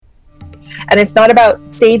And it's not about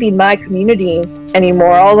saving my community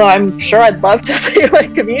anymore, although I'm sure I'd love to save my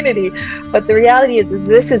community. But the reality is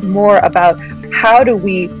this is more about how do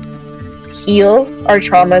we heal our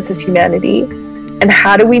traumas as humanity, and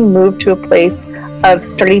how do we move to a place of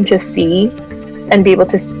starting to see and be able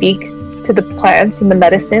to speak to the plants and the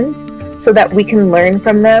medicines so that we can learn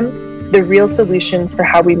from them the real solutions for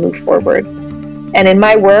how we move forward. And in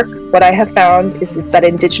my work, what I have found is that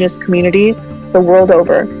Indigenous communities the world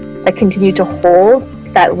over that continue to hold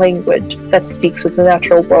that language that speaks with the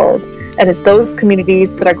natural world. And it's those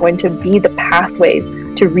communities that are going to be the pathways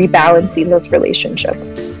to rebalancing those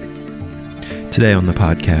relationships. Today on the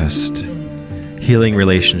podcast, healing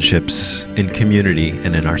relationships in community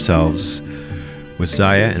and in ourselves, with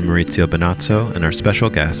Zaya and Maurizio Benazzo and our special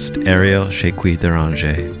guest, Eriel Tchekwie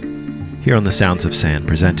Deranger, here on The Sounds of Sand,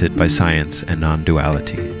 presented by Science and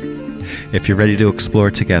Non-Duality. If you're ready to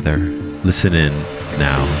explore together, listen in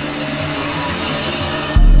now.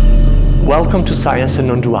 Welcome to Science and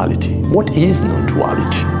Non-Duality. What is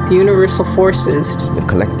non-duality? The universal forces. It's the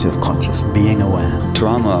collective consciousness. Being aware.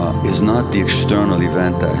 Trauma is not the external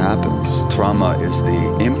event that happens. Trauma is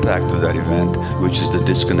the impact of that event, which is the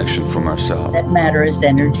disconnection from ourselves. That matter is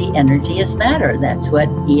energy. Energy is matter. That's what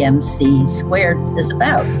EMC squared is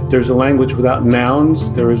about. There's a language without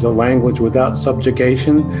nouns. There is a language without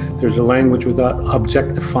subjugation. There's a language without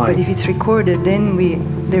objectifying. But if it's recorded, then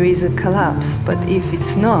there is a collapse. But if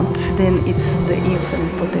it's not, then it's the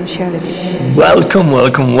infinite potentiality. Welcome.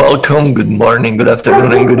 Good morning, good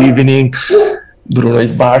afternoon, and good evening. Bruno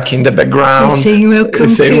is barking in the background.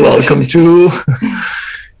 He's saying welcome too.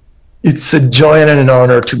 It's a joy and an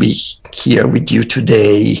honor to be here with you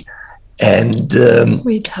today. And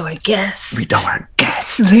with our guest.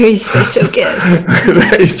 Very special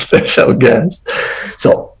guest.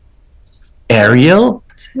 So, Eriel.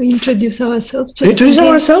 We introduce ourselves.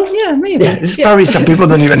 Yeah, maybe. Yeah, probably some people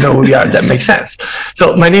don't even know who we are. That makes sense.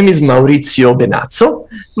 So my name is Maurizio Benazzo.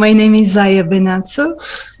 My name is Zaya Benazzo.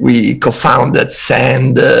 We co-founded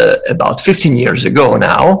SAND about 15 years ago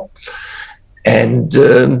now. And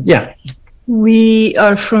we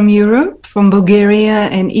are from Europe, from Bulgaria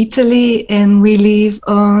and Italy, and we live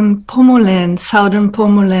on Pomoland, southern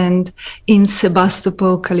Pomoland in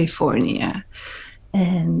Sebastopol, California.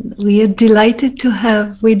 And we are delighted to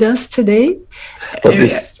have with us today.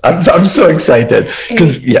 I'm so excited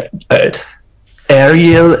because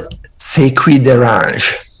Eriel Tchekwie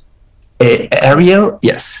Deranger. Eriel,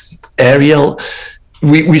 yes. Eriel,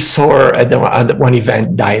 we saw her at one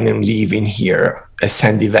event, Dying and Living here, a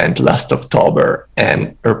SAND event last October,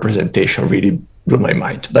 and her presentation really blew my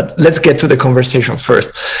mind. But let's get to the conversation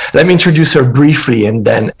first. Let me introduce her briefly, and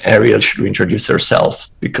then Eriel should introduce herself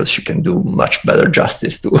because she can do much better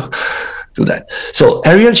justice to that. So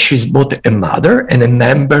Eriel, she's both a mother and a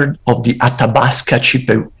member of the Athabasca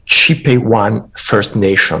Chippewa First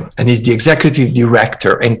Nation, and is the executive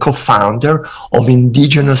director and co-founder of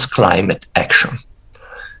Indigenous Climate Action.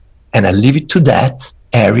 And I'll leave it to that.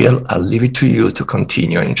 Eriel, I'll leave it to you to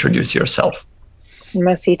continue and introduce yourself.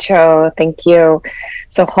 Masicho, thank you.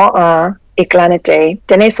 So ho'a iklanete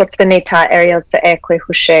dene sotveneta Eriel Tchekwie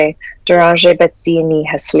hushe Deranger betzini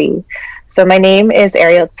hasli. So my name is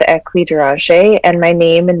Eriel Tchekwie Deranger, and my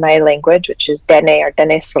name in my language, which is Dene or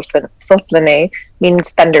Dene Sotlene,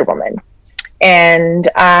 means Thunder Woman. And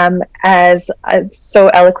as I've so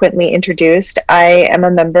eloquently introduced, I am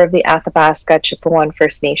a member of the Athabasca Chippewa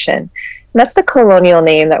First Nation. And that's the colonial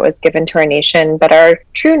name that was given to our nation, but our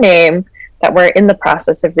true name that we're in the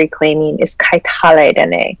process of reclaiming is Kaitale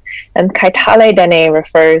Dene. And Kaitale Dene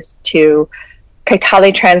refers to,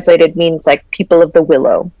 Kaitale translated means like people of the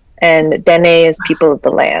willow, and Dene is people of the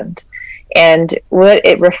land. And what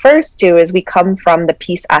it refers to is we come from the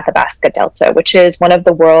Peace Athabasca Delta, which is one of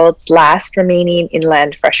the world's last remaining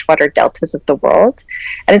inland freshwater deltas of the world.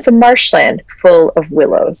 And it's a marshland full of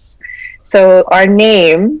willows. So our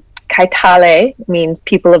name, Kaitale, means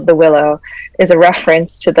people of the willow, is a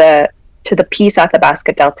reference to the Peace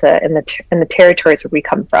Athabasca Delta and the territories where we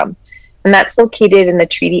come from. And that's located in the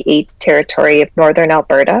Treaty 8 territory of northern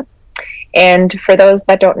Alberta. And for those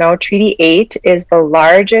that don't know, Treaty 8 is the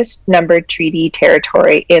largest numbered treaty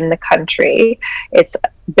territory in the country. It's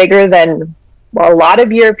bigger than a lot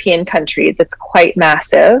of European countries. It's quite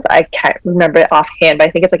massive. I can't remember it offhand, but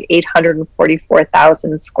I think it's like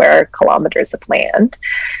 844,000 square kilometers of land.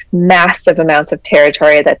 Massive amounts of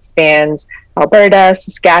territory that spans Alberta,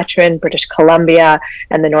 Saskatchewan, British Columbia,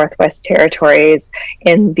 and the Northwest Territories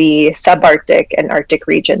in the subarctic and Arctic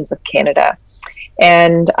regions of Canada.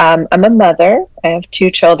 And I'm a mother. I have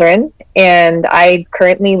 2 children, and I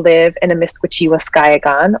currently live in a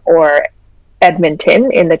Miskwachiwaskayagan, or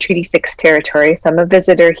Edmonton in the Treaty 6 territory, so I'm a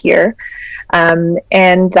visitor here.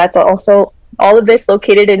 And that's also all of this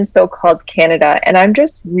located in so-called Canada. And I'm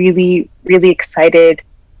just really, really excited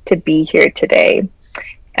to be here today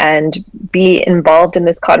and be involved in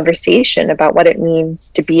this conversation about what it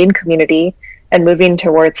means to be in community and moving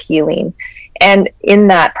towards healing. And in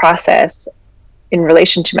that process, in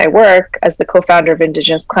relation to my work as the co-founder of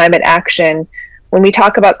Indigenous Climate Action, when we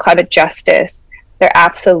talk about climate justice, there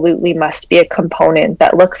absolutely must be a component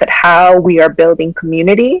that looks at how we are building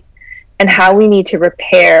community and how we need to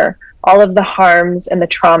repair all of the harms and the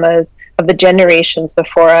traumas of the generations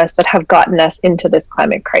before us that have gotten us into this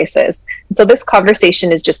climate crisis. And so this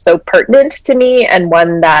conversation is just so pertinent to me, and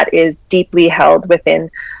one that is deeply held within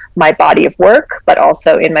my body of work, but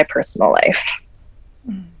also in my personal life.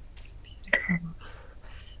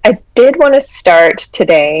 I did want to start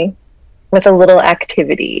today with a little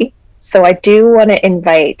activity. So I do want to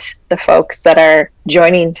invite the folks that are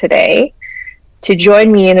joining today to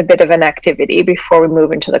join me in a bit of an activity before we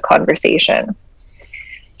move into the conversation.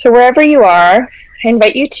 So wherever you are, I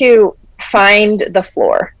invite you to find the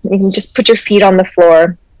floor. You can just put your feet on the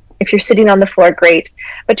floor. If you're sitting on the floor, great.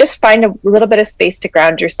 But just find a little bit of space to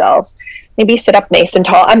ground yourself. Maybe sit up nice and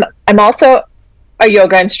tall. I'm also a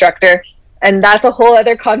yoga instructor, and that's a whole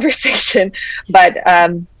other conversation. But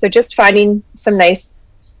so just finding some nice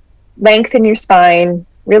length in your spine,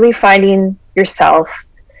 really finding yourself,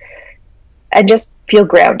 and just feel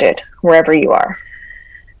grounded wherever you are.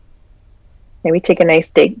 Maybe take a nice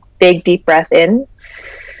big deep breath in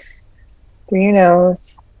through your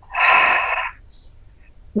nose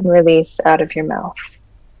and release out of your mouth.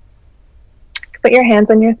 Put your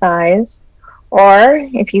hands on your thighs, or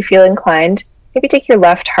if you feel inclined, maybe take your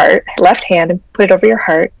left hand and put it over your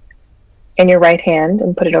heart, and your right hand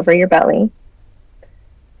and put it over your belly.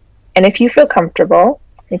 And if you feel comfortable,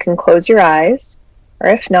 you can close your eyes, or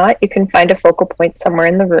if not, you can find a focal point somewhere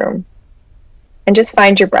in the room and just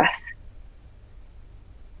find your breath.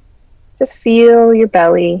 Just feel your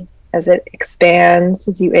belly as it expands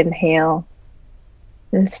as you inhale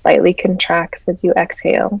and slightly contracts as you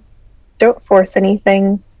exhale. Don't force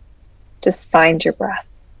anything, just find your breath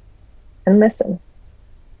and listen.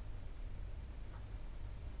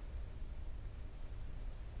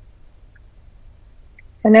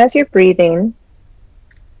 And as you're breathing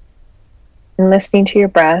and listening to your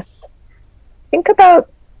breath, think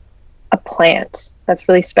about a plant that's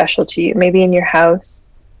really special to you, maybe in your house,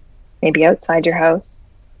 maybe outside your house.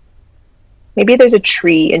 Maybe there's a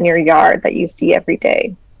tree in your yard that you see every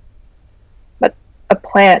day, but a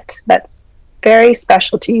plant that's very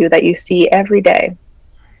special to you that you see every day.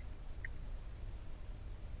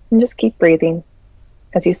 And just keep breathing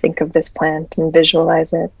as you think of this plant and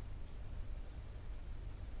visualize it.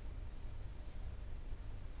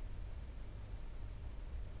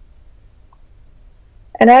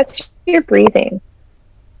 And as you're breathing,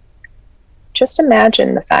 just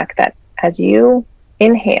imagine the fact that as you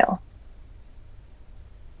inhale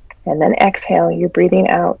and then exhale, you're breathing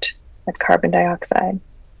out that carbon dioxide.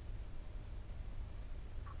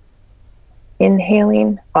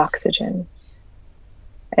 Inhaling oxygen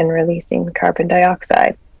and releasing carbon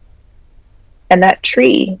dioxide. And that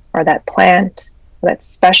tree or that plant, or that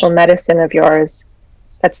special medicine of yours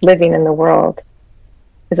that's living in the world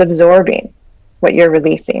is absorbing what you're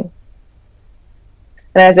releasing.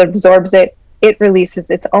 And as it absorbs it, it releases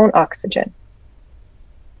its own oxygen.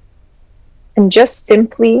 And just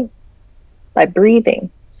simply by breathing,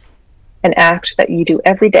 an act that you do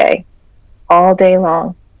every day, all day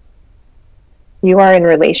long, you are in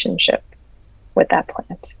relationship with that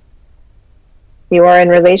plant. You are in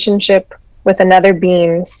relationship with another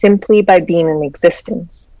being simply by being in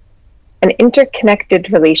existence. An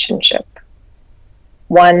interconnected relationship,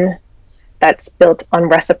 one that's built on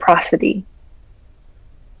reciprocity.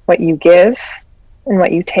 What you give and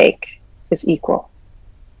what you take is equal.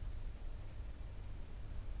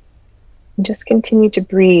 And just continue to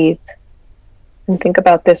breathe and think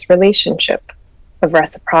about this relationship of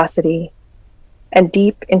reciprocity and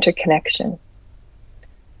deep interconnection.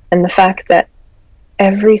 And the fact that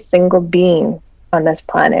every single being on this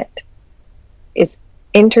planet is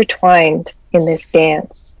intertwined in this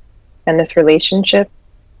dance and this relationship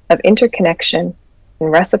of interconnection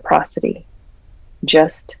and reciprocity,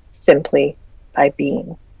 just simply by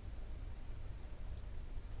being.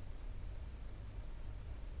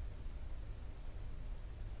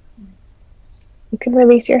 You can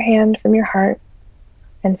release your hand from your heart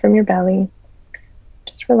and from your belly.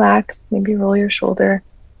 Just relax, maybe roll your shoulders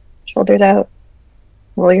out,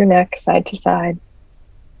 roll your neck side to side.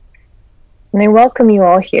 And I welcome you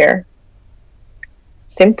all here.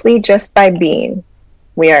 simply just by being,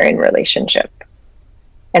 we are in relationship.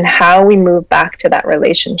 And how we move back to that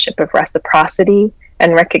relationship of reciprocity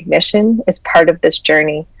and recognition is part of this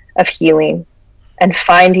journey of healing and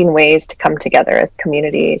finding ways to come together as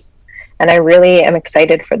communities. And I really am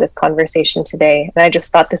excited for this conversation today. And I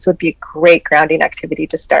just thought this would be a great grounding activity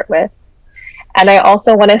to start with. And I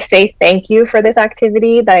also want to say thank you for this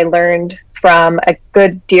activity that I learned from a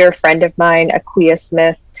good dear friend of mine, Akwiya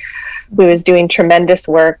Smith, who is doing tremendous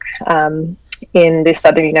work in the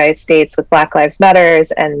Southern United States with Black Lives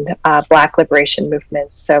Matters and Black liberation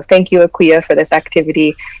movements. So thank you, Akwiya, for this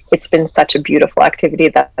activity. It's been such a beautiful activity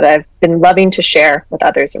that I've been loving to share with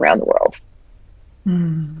others around the world.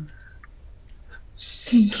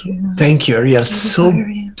 Thank you. Thank you, Eriel. So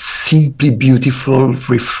simply beautiful,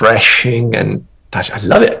 refreshing, and touch. I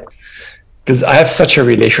love it. Because I have such a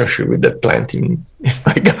relationship with the plant in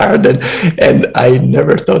my garden, and I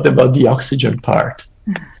never thought about the oxygen part.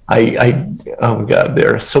 Oh my God,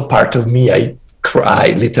 they're so part of me. I cry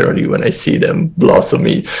literally when I see them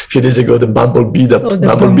blossoming. A few days ago, the bumblebees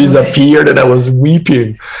appeared, and I was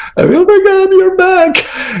weeping. I mean, oh my God, you're back!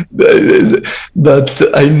 But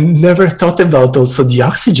I never thought about also the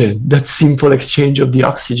oxygen. That simple exchange of the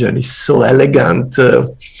oxygen is so elegant,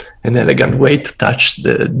 an elegant way to touch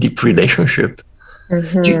the deep relationship.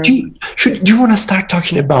 Do you want to start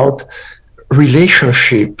talking about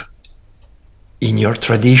relationship in your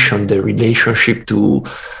tradition, the relationship to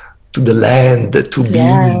the land, to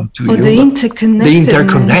being, to the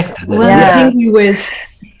interconnectedness. Well, I think we were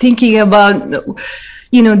thinking about,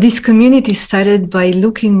 this community started by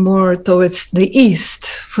looking more towards the East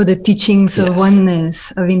for the teachings of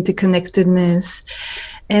oneness, of interconnectedness.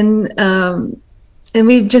 And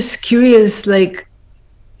we're just curious, like,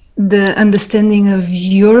 the understanding of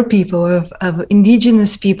your people, of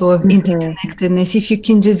indigenous people, of interconnectedness. If you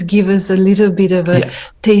can just give us a little bit of a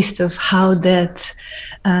taste of how that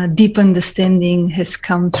deep understanding has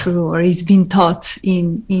come through or is being taught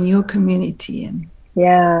in your community.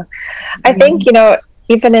 I think,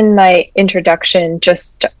 even in my introduction,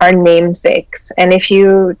 just our namesakes. And if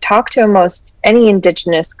you talk to almost any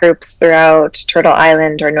indigenous groups throughout Turtle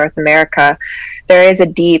Island or North America, there is a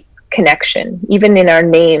deep connection, even in our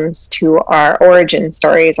names, to our origin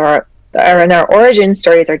stories, and our origin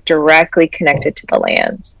stories are directly connected to the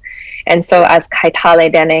lands. And so as Kaitale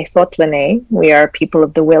Dene Sotlene, we are people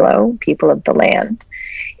of the willow, people of the land.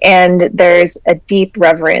 And there's a deep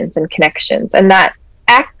reverence and connections. And that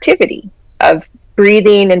activity of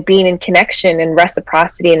breathing and being in connection and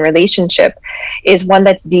reciprocity and relationship is one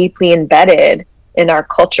that's deeply embedded in our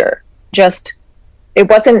culture. It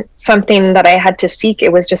wasn't something that I had to seek.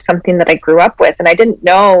 It was just something that I grew up with. And I didn't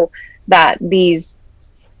know that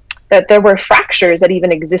there were fractures that even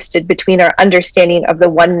existed between our understanding of the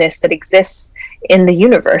oneness that exists in the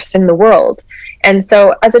universe, in the world. And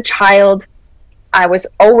so as a child, I was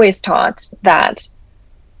always taught that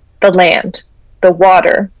the land, the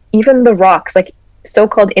water, even the rocks, like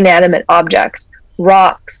so-called inanimate objects,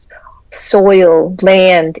 rocks, soil,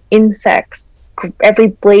 land, insects, every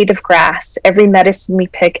blade of grass, every medicine we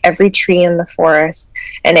pick, every tree in the forest,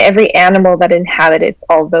 and every animal that inhabits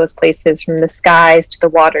all those places, from the skies to the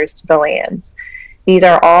waters to the lands. These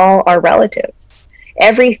are all our relatives.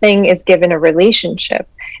 Everything is given a relationship,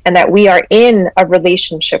 and that we are in a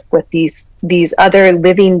relationship with these other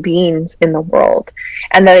living beings in the world,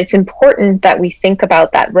 and that it's important that we think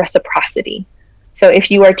about that reciprocity. So if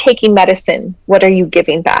you are taking medicine, what are you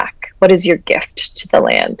giving back? What is your gift to the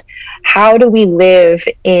land? How do we live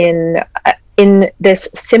in this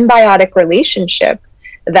symbiotic relationship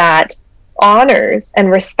that honors and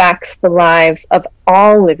respects the lives of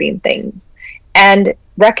all living things and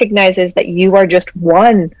recognizes that you are just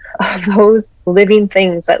one of those living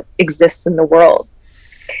things that exists in the world?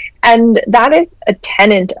 And that is a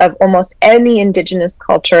tenet of almost any indigenous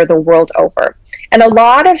culture the world over. And a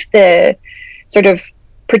lot of the sort of,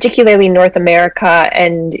 particularly North America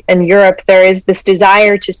and Europe, there is this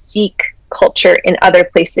desire to seek culture in other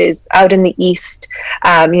places out in the East,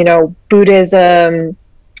 Buddhism,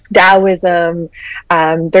 Taoism.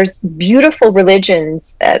 There's beautiful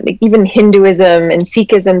religions, like even Hinduism and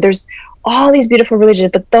Sikhism. There's all these beautiful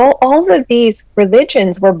religions, but though all of these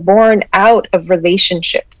religions were born out of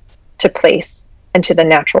relationships to place and to the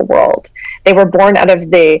natural world. They were born out of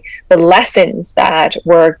the lessons that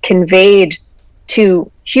were conveyed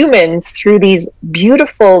to humans through these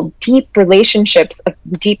beautiful, deep relationships of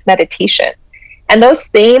deep meditation. And those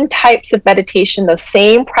same types of meditation, those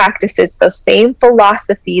same practices, those same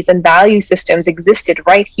philosophies and value systems existed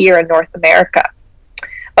right here in North America.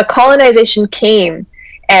 But colonization came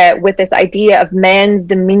with this idea of man's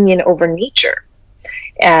dominion over nature.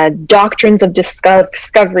 doctrines of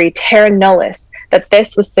discovery, terra nullius, that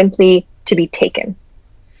this was simply to be taken.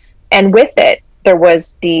 And with it, there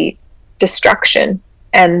was the destruction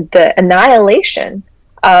and the annihilation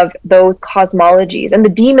of those cosmologies and the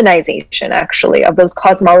demonization, actually, of those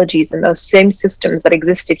cosmologies and those same systems that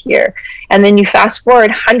existed here. And then you fast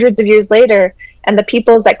forward hundreds of years later, and the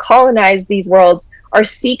peoples that colonized these worlds are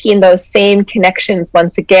seeking those same connections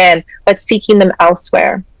once again, but seeking them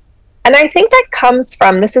elsewhere. And I think that comes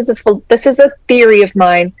from, this is a theory of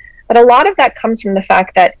mine, but a lot of that comes from the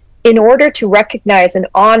fact that in order to recognize and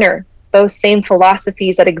honor those same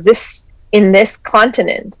philosophies that exist in this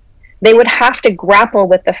continent, they would have to grapple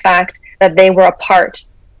with the fact that they were a part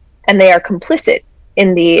and they are complicit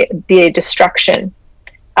in the destruction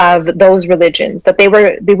of those religions, that they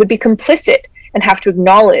would be complicit and have to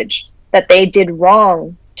acknowledge that they did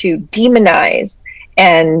wrong to demonize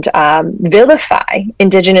and vilify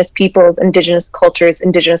indigenous peoples, indigenous cultures,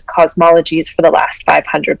 indigenous cosmologies for the last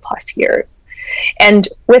 500 plus years. And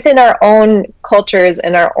within our own cultures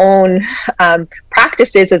and our own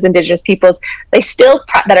practices as indigenous peoples,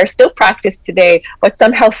 that are still practiced today, but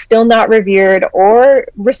somehow still not revered or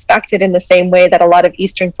respected in the same way that a lot of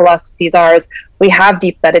Eastern philosophies are. We have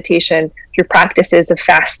deep meditation through practices of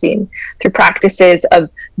fasting, through practices of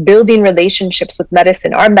building relationships with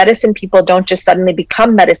medicine. Our medicine people don't just suddenly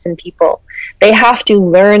become medicine people. They have to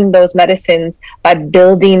learn those medicines by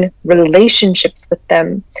building relationships with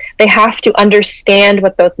them. They have to understand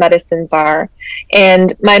what those medicines are.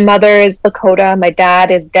 And my mother is Lakota, my dad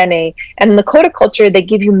is Dene. And in Lakota culture, they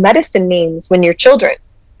give you medicine names when you're children.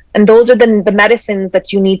 And those are the medicines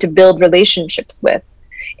that you need to build relationships with.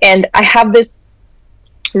 And I have this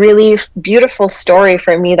really beautiful story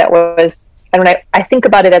for me that was, I think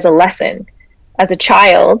about it as a lesson. As a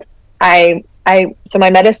child, so my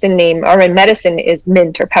medicine name, or my medicine, is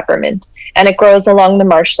mint or peppermint, and it grows along the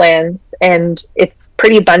marshlands, and it's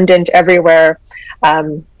pretty abundant everywhere,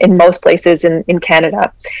 in most places in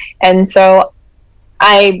Canada. And so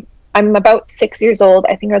I'm about 6 years old.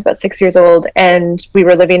 I think I was about 6 years old, and we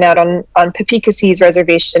were living out on Pepikasi's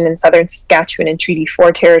reservation in southern Saskatchewan in Treaty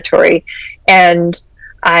 4 territory, and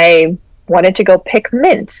I wanted to go pick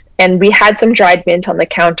mint, and we had some dried mint on the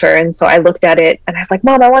counter. And so I looked at it and I was like,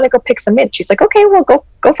 Mom, I want to go pick some mint. She's like, okay, well,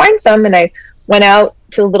 go find some. And I went out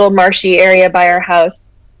to a little marshy area by our house,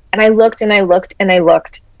 and I looked and I looked and I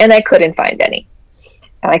looked, and I couldn't find any.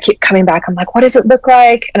 And I keep coming back. I'm like, what does it look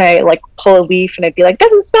like? And I like pull a leaf and I'd be like,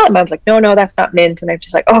 doesn't smell it. Mom's like, no, that's not mint. And I'm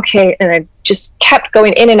just like, okay. And I just kept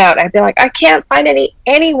going in and out. I'd be like, I can't find any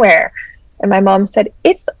anywhere. And my mom said,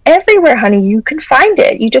 it's everywhere, honey. You can find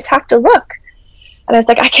it. You just have to look. And I was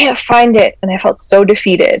like, I can't find it. And I felt so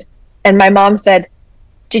defeated. And my mom said,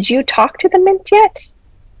 did you talk to the mint yet?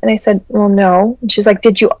 And I said, well, no. And she's like,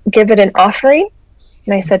 did you give it an offering?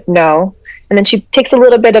 And I said, no. And then she takes a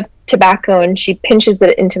little bit of tobacco and she pinches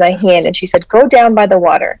it into my hand. And she said, go down by the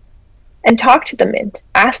water and talk to the mint.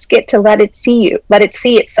 Ask it to let it see you, let it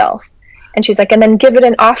see itself. And she's like, and then give it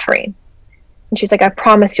an offering. And she's like, I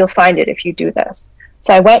promise you'll find it if you do this.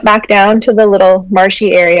 So I went back down to the little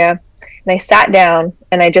marshy area, and I sat down,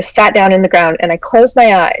 and I just sat down in the ground, and I closed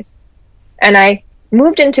my eyes. And I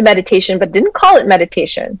moved into meditation, but didn't call it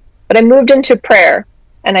meditation. But I moved into prayer,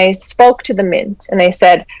 and I spoke to the mint, and I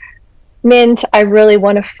said, Mint, I really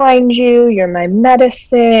want to find you. You're my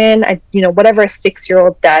medicine. Whatever a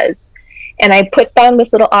 6-year-old does. And I put down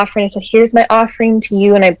this little offering. I said, here's my offering to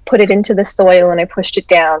you. And I put it into the soil, and I pushed it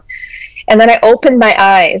down. And then I opened my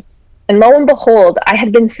eyes, and lo and behold, I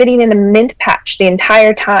had been sitting in a mint patch the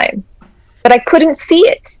entire time, but I couldn't see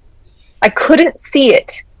it. I couldn't see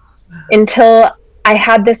it until I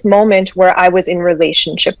had this moment where I was in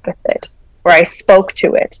relationship with it, where I spoke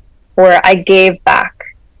to it, where I gave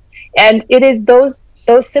back. And it is those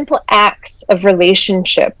simple acts of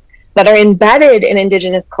relationship that are embedded in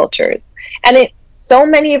Indigenous cultures. And so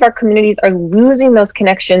many of our communities are losing those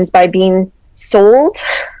connections by being sold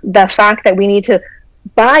the fact that we need to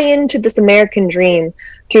buy into this American dream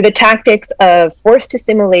through the tactics of forced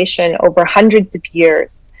assimilation over hundreds of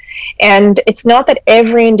years. And it's not that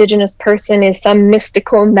every Indigenous person is some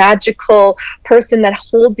mystical, magical person that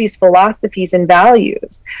holds these philosophies and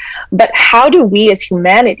values, but how do we as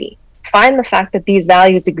humanity find the fact that these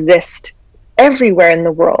values exist everywhere in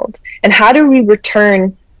the world? And how do we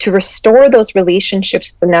return to restore those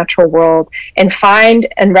relationships with the natural world and find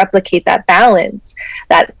and replicate that balance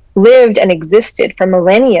that lived and existed for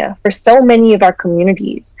millennia for so many of our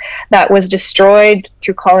communities that was destroyed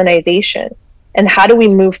through colonization? And how do we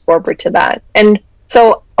move forward to that? And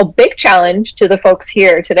so a big challenge to the folks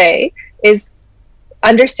here today is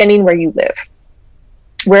understanding where you live.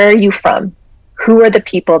 Where are you from? Who are the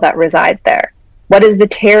people that reside there? What is the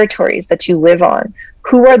territories that you live on?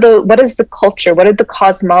 What is the culture? What are the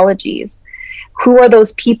cosmologies? Who are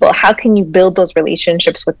those people? How can you build those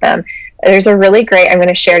relationships with them? There's a really great, I'm going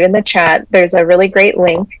to share it in the chat. There's a really great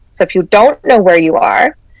link. So if you don't know where you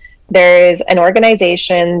are, there is an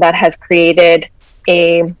organization that has created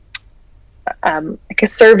a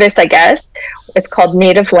service, I guess. It's called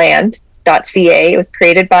nativeland.ca. It was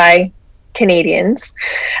created by Canadians,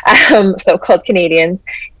 so-called Canadians.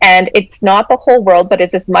 And it's not the whole world, but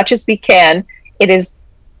it's as much as we can.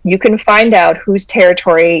 You can find out whose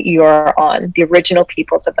territory you're on, the original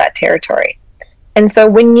peoples of that territory. And so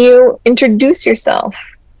when you introduce yourself,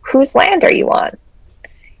 whose land are you on?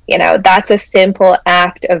 That's a simple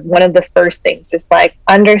act of one of the first things. It's like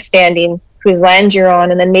understanding whose land you're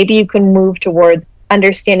on, and then maybe you can move towards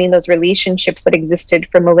understanding those relationships that existed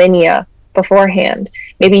for millennia beforehand.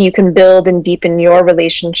 Maybe you can build and deepen your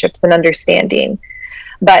relationships and understanding.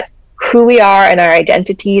 But who we are and our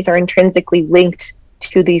identities are intrinsically linked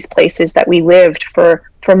to these places that we lived for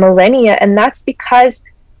millennia. And that's because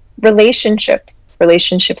relationships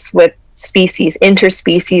with species,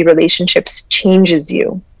 interspecies relationships changes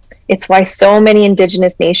you. It's why so many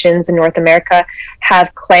indigenous nations in North America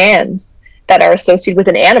have clans that are associated with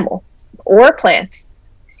an animal or a plant.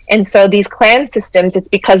 And so these clan systems, it's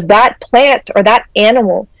because that plant or that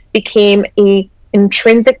animal became an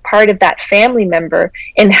intrinsic part of that family member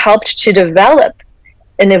and helped to develop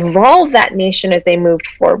and evolve that nation as they moved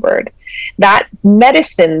forward. That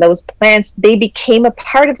medicine, those plants, they became a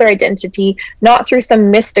part of their identity, not through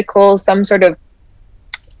some mystical, some sort of,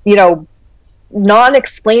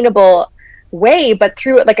 non-explainable way, but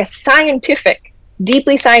through like a scientific,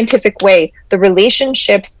 deeply scientific way. The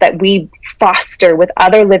relationships that we foster with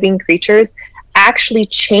other living creatures actually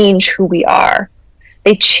change who we are.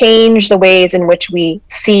 They change the ways in which we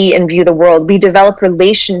see and view the world. We develop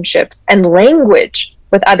relationships and language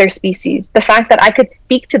with other species. The fact that I could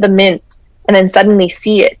speak to the mint and then suddenly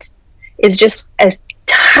see it is just a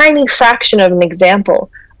tiny fraction of an example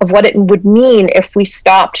of what it would mean if we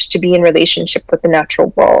stopped to be in relationship with the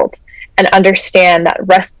natural world and understand that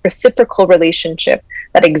reciprocal relationship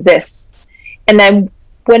that exists. And then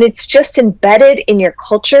when it's just embedded in your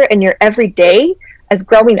culture and your everyday as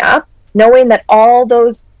growing up, knowing that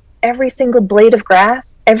every single blade of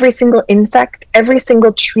grass, every single insect, every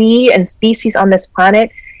single tree and species on this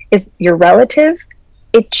planet is your relative,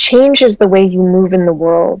 it changes the way you move in the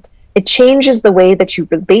world. It changes the way that you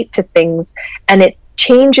relate to things, and it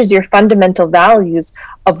changes your fundamental values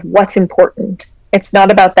of what's important. It's not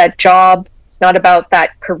about that job. It's not about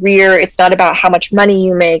that career. It's not about how much money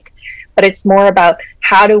you make, but it's more about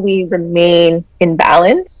how do we remain in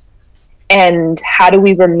balance and how do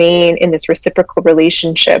we remain in this reciprocal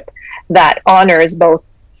relationship that honors both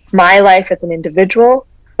my life as an individual,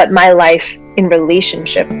 but my life in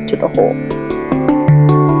relationship to the whole.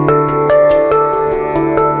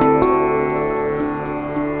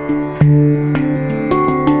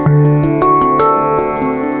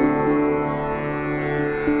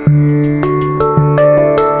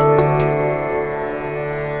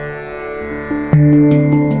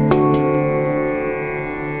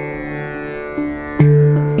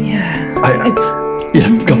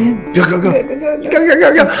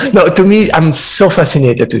 Go. No, to me, I'm so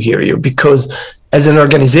fascinated to hear you, because as an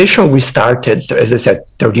organization, we started, as I said,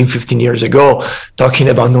 13, 15 years ago, talking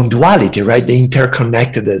about non-duality, right? The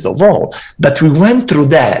interconnectedness of all. But we went through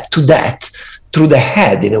through the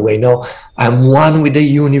head in a way. No, I'm one with the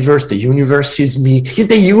universe is me. It's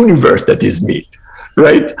the universe that is me.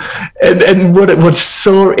 Right.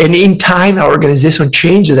 And in time, our organization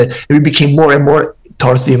changed that, and we became more and more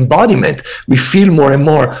towards the embodiment. We feel more and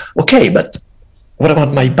more, okay, but what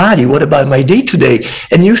about my body? What about my day-to-day?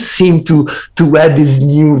 And you seem to add this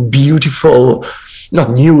new, beautiful,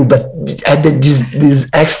 not new, but added this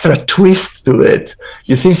extra twist to it.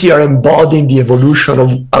 You seem you are embodying the evolution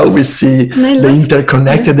of how we see the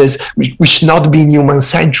interconnectedness, which not being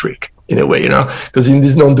human-centric. In a way, because in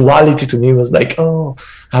this non-duality, to me, it was like, oh,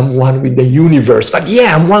 I'm one with the universe. But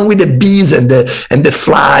yeah, I'm one with the bees and the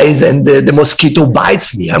flies and the mosquito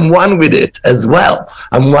bites me. I'm one with it as well.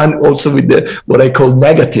 I'm one also with what I call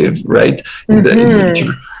negative, right? In the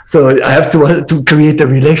nature. So I have to create a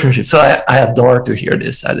relationship. So I adore to hear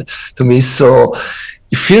this. To me, so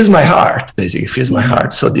it fills my heart, basically. It fills my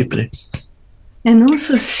heart so deeply. And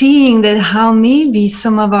also seeing that how maybe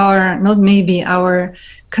some of our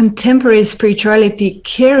contemporary spirituality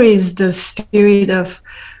carries the spirit of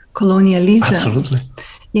colonialism. Absolutely.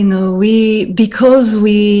 Because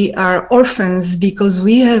we are orphans, because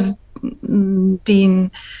we have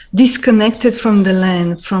been disconnected from the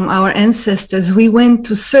land, from our ancestors. We went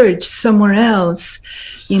to search somewhere else,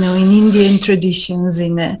 in Indian traditions,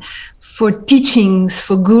 for teachings,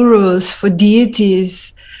 for gurus, for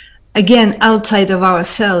deities, again, outside of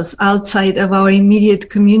ourselves, outside of our immediate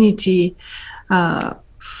community,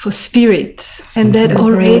 for spirit. And that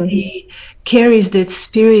already carries that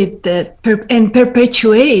spirit and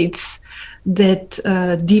perpetuates that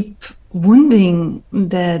deep wounding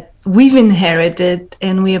that we've inherited,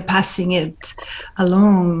 and we are passing it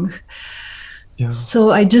along. Yeah.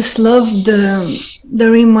 So I just love the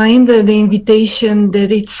reminder, the invitation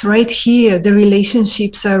that it's right here. The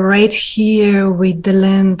relationships are right here with the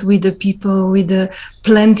land, with the people, with the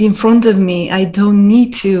plant in front of me. I don't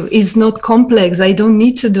need to. It's not complex. I don't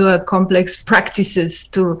need to do a complex practices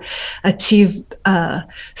to achieve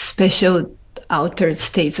special outer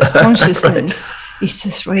states of consciousness. Right. It's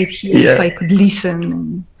just right here. If I could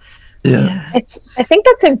listen. I think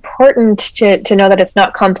that's important to know that it's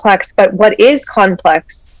not complex, but what is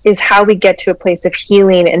complex is how we get to a place of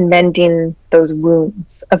healing and mending those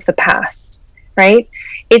wounds of the past, right?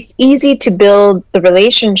 It's easy to build the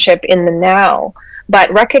relationship in the now,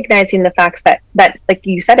 but recognizing the facts that like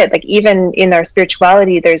you said it, like even in our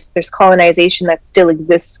spirituality, there's colonization that still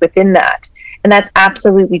exists within that. And that's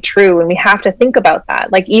absolutely true. And we have to think about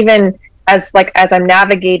that. Like even as I'm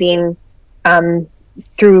navigating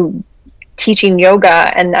through teaching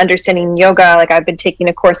yoga and understanding yoga, like I've been taking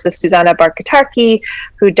a course with Susanna Barkatarki,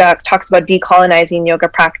 who talks about decolonizing yoga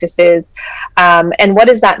practices. And what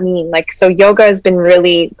does that mean? Like, so yoga has been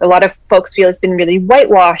really, a lot of folks feel it's been really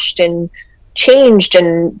whitewashed and changed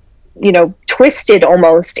and, twisted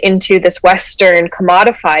almost into this Western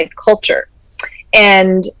commodified culture.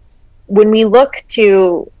 And when we look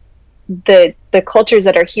to the cultures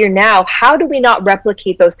that are here now, how do we not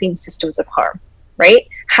replicate those same systems of harm, right?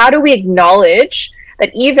 How do we acknowledge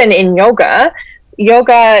that even in yoga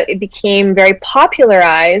became very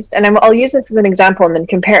popularized, and I'll use this as an example and then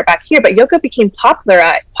compare it back here, but yoga became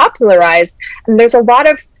popularized, and there's a lot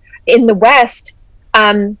of, in the West,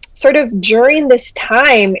 sort of during this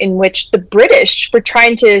time in which the British were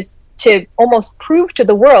trying to almost prove to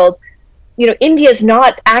the world, India's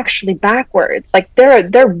not actually backwards. Like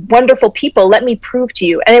they're wonderful people. Let me prove to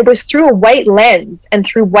you. And it was through a white lens and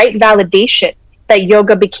through white validation that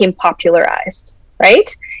yoga became popularized, right?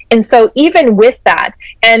 And so even with that,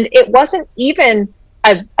 and it wasn't even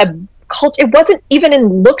a culture, it wasn't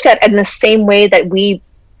even looked at in the same way that we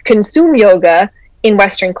consume yoga in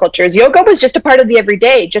Western cultures. Yoga was just a part of the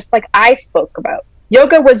everyday, just like I spoke about.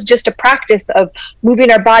 Yoga was just a practice of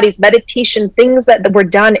moving our bodies, meditation, things that were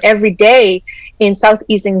done every day in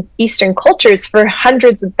Southeastern cultures for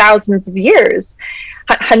hundreds of thousands of years.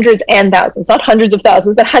 Hundreds and thousands, not hundreds of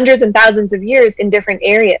thousands, but hundreds and thousands of years in different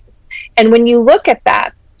areas. And when you look at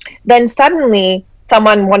that, then suddenly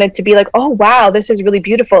someone wanted to be like, oh, wow, this is really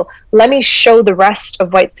beautiful. Let me show the rest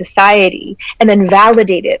of white society and then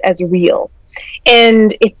validate it as real.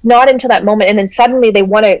 And it's not until that moment. And then suddenly they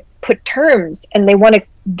want to put terms and they want to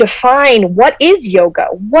define what is yoga?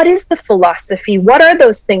 What is the philosophy? What are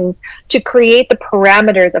those things to create the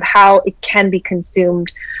parameters of how it can be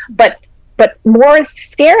consumed? But more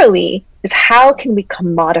scarily is how can we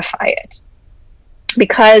commodify it?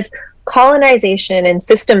 Because colonization and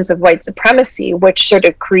systems of white supremacy, which sort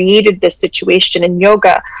of created this situation in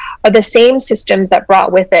yoga, are the same systems that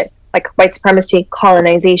brought with it like white supremacy,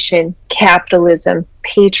 colonization, capitalism,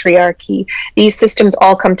 patriarchy. These systems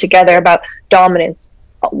all come together about dominance,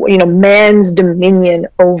 man's dominion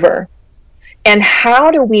over. And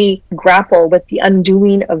how do we grapple with the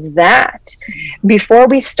undoing of that before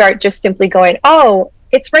we start just simply going, oh,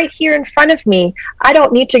 it's right here in front of me. I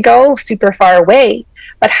don't need to go super far away.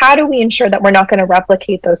 But how do we ensure that we're not going to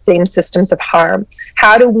replicate those same systems of harm?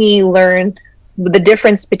 How do we learn the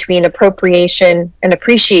difference between appropriation and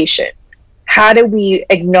appreciation? How do we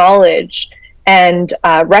acknowledge and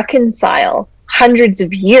reconcile hundreds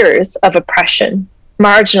of years of oppression,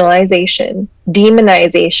 marginalization,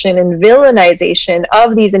 demonization, and villainization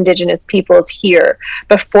of these Indigenous peoples here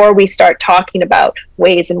before we start talking about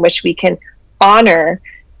ways in which we can honor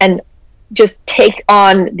and just take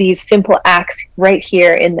on these simple acts right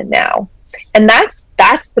here in the now? And that's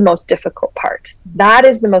the most difficult part. That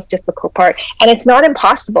is the most difficult part. And it's not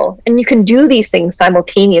impossible. And you can do these things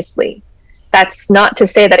simultaneously. That's not to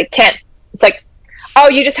say that it can't. It's like, oh,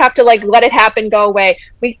 you just have to let it happen, go away.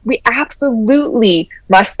 We absolutely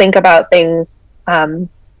must think about things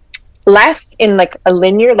less in a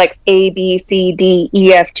linear, like A, B, C, D,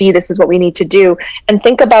 E, F, G, this is what we need to do, and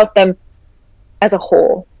think about them as a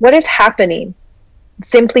whole. What is happening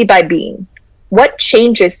simply by being? what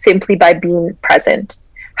changes simply by being present?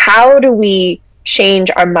 How do we change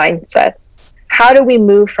our mindsets? How do we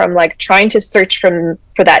move from like trying to search for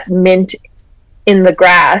that mint in the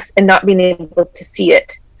grass and not being able to see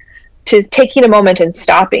it, to taking a moment and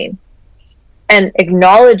stopping and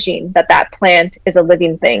acknowledging that that plant is a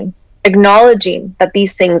living thing, acknowledging that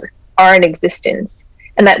these things are in existence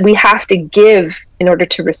and that we have to give in order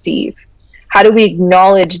to receive? How do we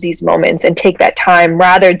acknowledge these moments and take that time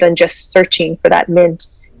rather than just searching for that mint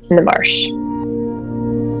in the marsh?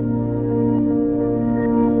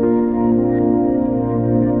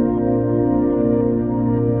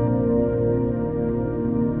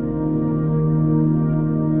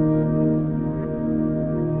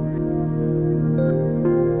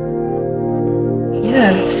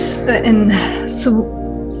 Yes, and so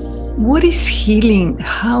what is healing?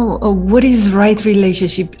 How, or what is right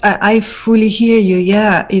relationship? I fully hear you.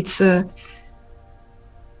 Yeah, it's a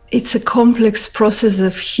complex process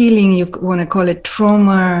of healing. You want to call it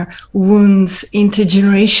trauma, wounds,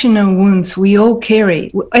 intergenerational wounds. We all carry,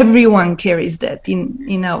 everyone carries that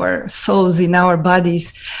in our souls, in our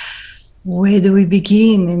bodies. Where do we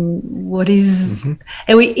begin, and what is, and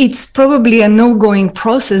it's probably an ongoing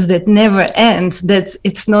process that never ends. That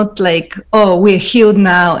it's not like, oh, we're healed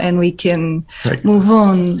now and we can move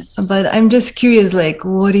on. But I'm just curious, like,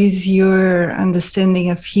 what is your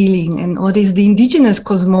understanding of healing, and what is the indigenous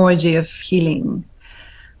cosmology of healing?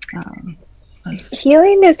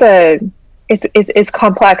 Healing is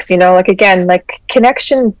complex, you know, like, again, like,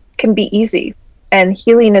 connection can be easy and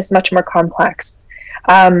healing is much more complex.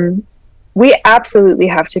 We absolutely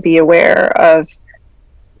have to be aware of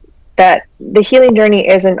that. The healing journey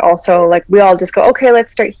isn't also like we all just go, okay,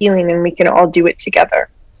 let's start healing and we can all do it together.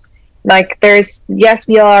 Like, yes,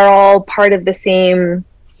 we are all part of the same,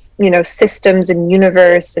 you know, systems and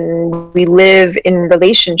universe, and we live in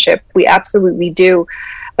relationship. We absolutely do.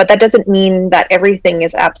 But that doesn't mean that everything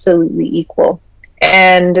is absolutely equal.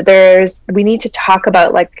 And we need to talk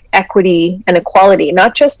about like equity and equality,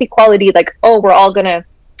 not just equality, like, oh, we're all going to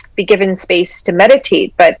be given space to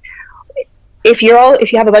meditate. But if you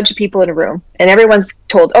have a bunch of people in a room and everyone's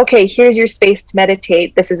told, okay, here's your space to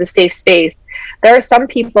meditate, this is a safe space, there are some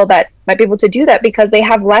people that might be able to do that because they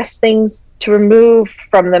have less things to remove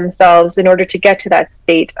from themselves in order to get to that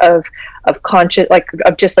state of conscious, like,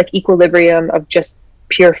 of just like equilibrium, of just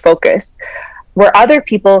pure focus. Where other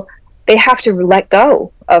people, they have to let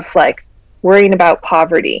go of like worrying about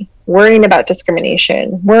poverty, worrying about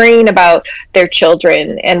discrimination, worrying about their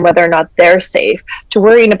children and whether or not they're safe, to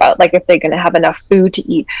worrying about like if they're going to have enough food to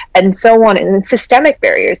eat, and so on. And systemic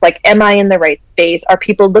barriers, like, am I in the right space? Are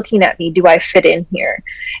people looking at me? Do I fit in here?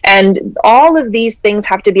 And all of these things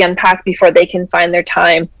have to be unpacked before they can find their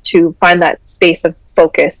time to find that space of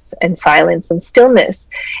focus and silence and stillness.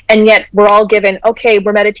 And yet we're all given, okay,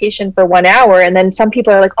 we're meditation for 1 hour, and then some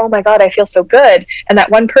people are like, oh my God, I feel so good, and that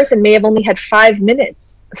one person may have only had 5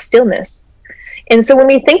 minutes of stillness. And so when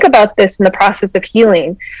we think about this in the process of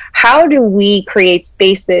healing, how do we create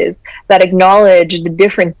spaces that acknowledge the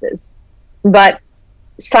differences, but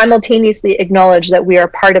simultaneously acknowledge that we are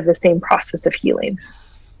part of the same process of healing?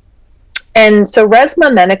 And so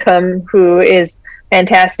Resmaa Menakem, who is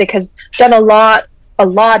fantastic, has done a lot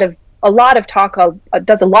of talk,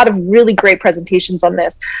 does a lot of really great presentations on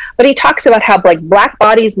this. But he talks about how like Black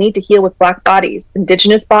bodies need to heal with Black bodies,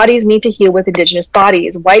 Indigenous bodies need to heal with Indigenous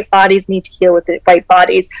bodies, white bodies need to heal with white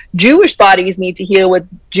bodies, Jewish bodies need to heal with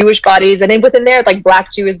Jewish bodies, and then within there, like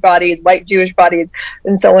Black Jewish bodies, white Jewish bodies,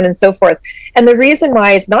 and so on and so forth. And the reason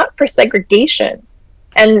why is not for segregation.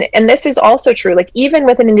 And this is also true, like even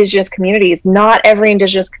within Indigenous communities, not every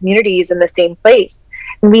Indigenous community is in the same place.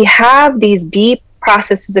 And we have these deep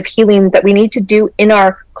processes of healing that we need to do in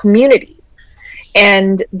our communities.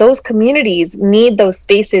 And those communities need those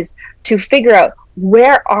spaces to figure out,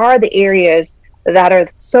 where are the areas that are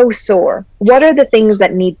so sore? What are the things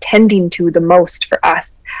that need tending to the most for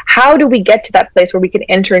us? How do we get to that place where we can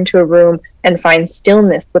enter into a room and find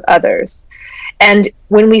stillness with others? And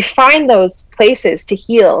when we find those places to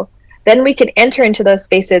heal, then we can enter into those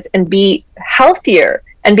spaces and be healthier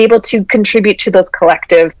and be able to contribute to those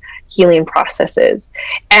collective healing processes.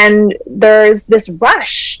 And there's this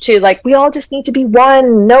rush to like, we all just need to be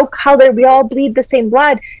one, no color, we all bleed the same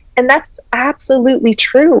blood. And that's absolutely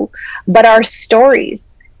true. But our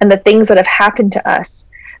stories and the things that have happened to us,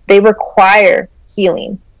 they require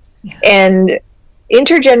healing. Yeah. And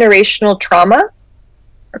intergenerational trauma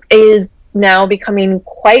is now becoming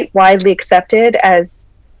quite widely accepted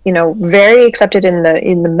as, you know, very accepted in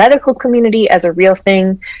the medical community as a real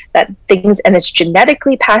thing, that things, and it's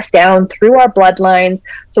genetically passed down through our bloodlines.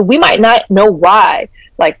 So we might not know why,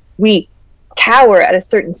 like we cower at a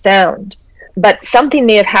certain sound, but something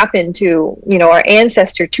may have happened to, our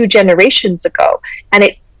ancestor 2 generations ago, and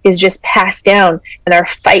it is just passed down, and our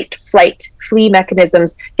fight, flight, flee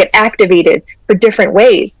mechanisms get activated for different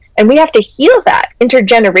ways. And we have to heal that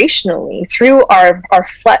intergenerationally through our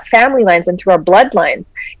family lines and through our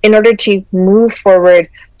bloodlines in order to move forward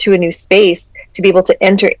to a new space, to be able to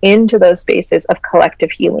enter into those spaces of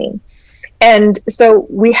collective healing. And so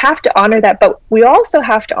we have to honor that, but we also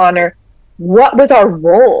have to honor what was our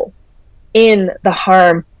role in the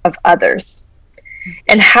harm of others.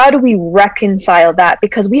 And how do we reconcile that?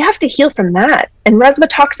 Because we have to heal from that. And Resmaa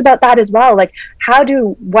talks about that as well. Like, how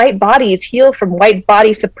do white bodies heal from white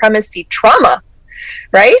body supremacy trauma,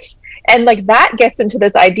 right? And like that gets into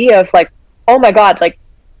this idea of like, oh my God, like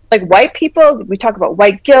white people, we talk about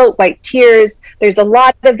white guilt, white tears. There's a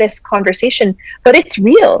lot of this conversation, but it's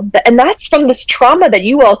real. And that's from this trauma that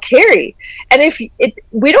you all carry. And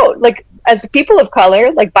we don't, like, as people of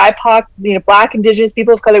color, like BIPOC, Black, Indigenous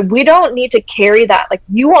people of color, we don't need to carry that. Like,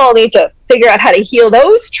 you all need to figure out how to heal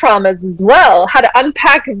those traumas as well, how to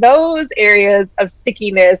unpack those areas of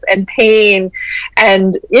stickiness and pain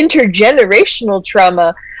and intergenerational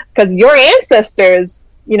trauma, because your ancestors,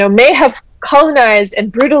 may have colonized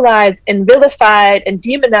and brutalized and vilified and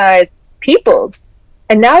demonized peoples.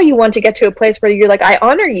 And now you want to get to a place where you're like, I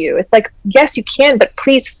honor you. It's like, yes, you can, but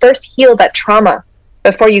please first heal that trauma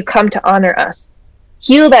before you come to honor us.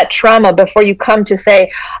 Heal that trauma before you come to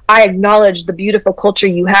say, I acknowledge the beautiful culture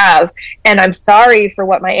you have, and I'm sorry for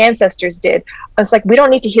what my ancestors did. It's like, we don't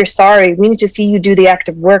need to hear sorry. We need to see you do the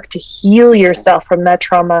active work to heal yourself from that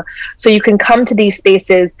trauma so you can come to these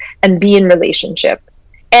spaces and be in relationship.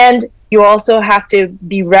 And you also have to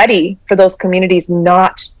be ready for those communities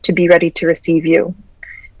not to be ready to receive you.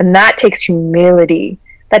 And that takes humility.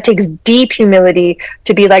 That takes deep humility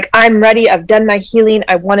to be like, I'm ready, I've done my healing,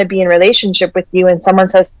 I want to be in relationship with you. And someone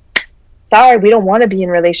says, sorry, we don't want to be in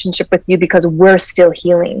relationship with you because we're still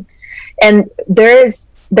healing. And there's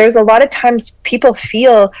a lot of times people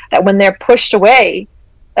feel that when they're pushed away,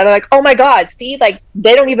 that they're like, oh my God, see, like,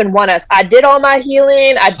 they don't even want us. I did all my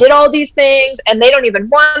healing, I did all these things, and they don't even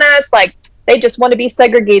want us. Like, they just want to be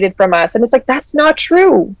segregated from us. And it's like, that's not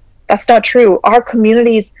true. That's not true. Our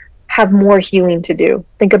communities have more healing to do.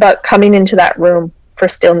 Think about coming into that room for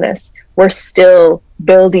stillness. We're still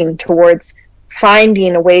building towards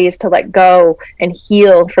finding ways to let go and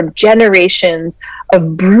heal from generations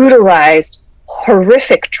of brutalized,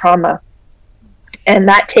 horrific trauma. And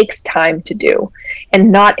that takes time to do. And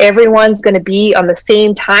not everyone's going to be on the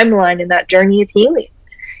same timeline in that journey of healing.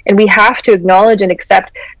 And we have to acknowledge and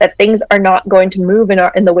accept that things are not going to move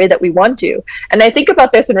in the way that we want to. And I think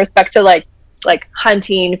about this in respect to like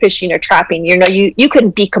hunting, fishing, or trapping. You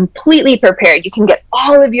can be completely prepared. You can get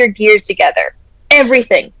all of your gear together,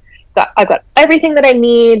 everything. I've got everything that I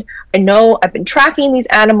need. I know I've been tracking these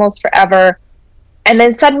animals forever. And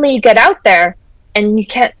then suddenly you get out there and you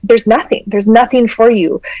can't, there's nothing for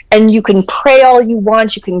you. And you can pray all you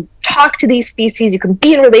want. You can talk to these species. You can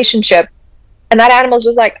be in relationship. And that animal's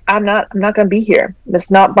just like, I'm not going to be here. This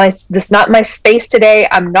not my space today.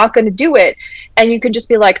 I'm not going to do it. And you can just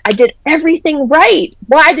be like, I did everything right.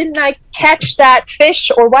 Why didn't I catch that fish?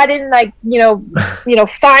 Or why didn't I,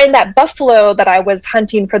 find that buffalo that I was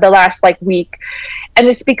hunting for the last week? And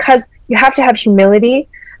it's because you have to have humility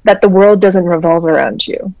that the world doesn't revolve around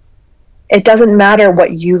you. It doesn't matter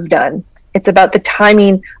what you've done. It's about the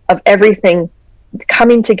timing of everything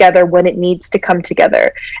coming together when it needs to come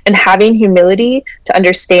together, and having humility to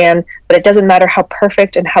understand that it doesn't matter how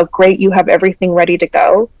perfect and how great you have everything ready to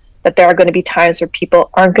go, that there are going to be times where people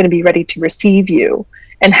aren't going to be ready to receive you.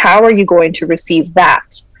 And how are you going to receive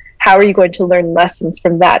that? How are you going to learn lessons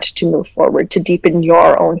from that to move forward, to deepen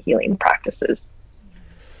your own healing practices?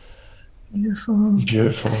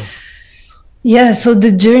 Beautiful. Yeah, so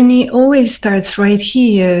the journey always starts right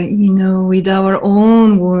here, with our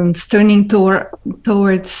own wounds, turning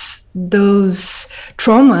towards those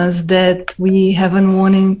traumas that we haven't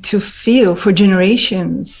wanted to feel for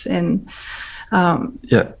generations. And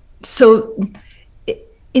so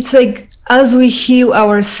it's like, as we heal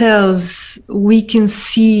ourselves, we can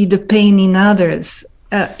see the pain in others.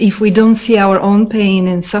 If we don't see our own pain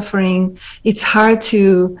and suffering, it's hard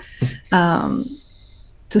to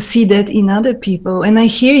see that in other people. And I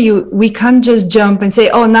hear you, we can't just jump and say,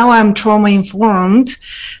 oh, now I'm trauma informed.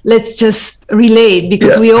 Let's just relate,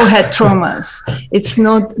 because we all had traumas. It's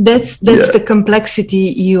not, that's the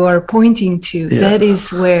complexity you are pointing to. Yeah. That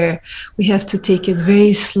is where we have to take it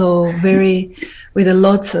very slow, with a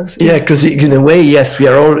lot of... Yeah, because in a way, yes, we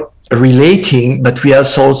are all relating, but we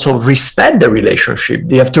also respect the relationship.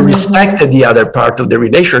 They have to respect the other part of the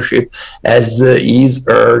relationship as his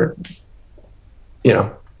or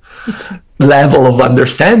level of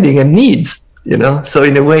understanding and needs. So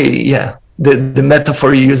in a way, yeah, the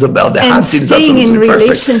metaphor you use about the hunting is absolutely in perfect.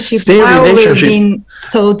 Relationship while we're being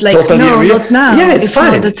told like, totally no, not now. Yeah, it's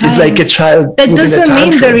fine. It's like a child. That doesn't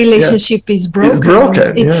mean the relationship is broken. It's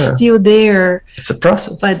broken. It's still there. It's a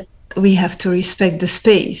process. But we have to respect the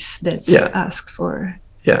space that's asked for.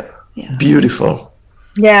 Yeah. Beautiful.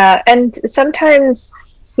 Yeah. And sometimes,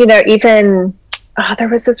 even there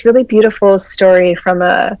was this really beautiful story from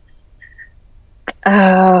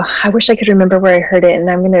I wish I could remember where I heard it,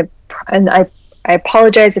 and I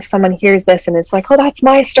apologize if someone hears this and it's like, oh, that's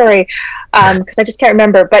my story, because I just can't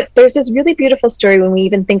remember. But there's this really beautiful story when we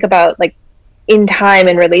even think about like in time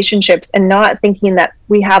and relationships, and not thinking that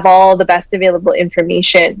we have all the best available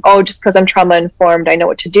information. Oh, just because I'm trauma informed, I know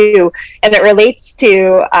what to do. And it relates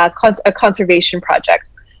to a conservation project.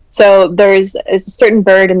 So there's a certain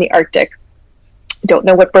bird in the Arctic. Don't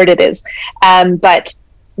know what bird it is, but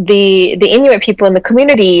the Inuit people in the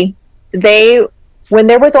community, when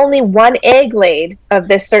there was only one egg laid of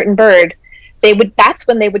this certain bird, that's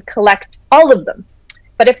when they would collect all of them.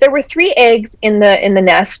 But if there were 3 eggs in the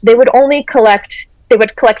nest, they would collect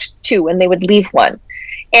 2 and they would leave one.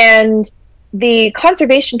 And the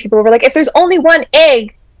conservation people were like, if there's only one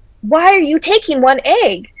egg, why are you taking one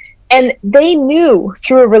egg? And they knew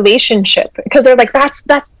through a relationship, because they're like, that's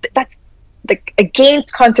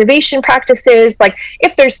against conservation practices. Like,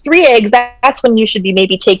 if there's 3 eggs, that's when you should be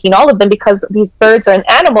maybe taking all of them, because these birds and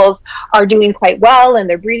animals are doing quite well and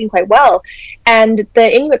they're breeding quite well. And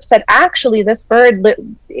the Inuit said, actually, this bird,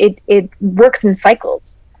 it works in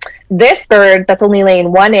cycles. This bird that's only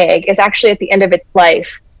laying 1 egg is actually at the end of its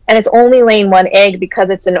life, and it's only laying 1 egg because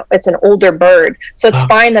it's an older bird, so it's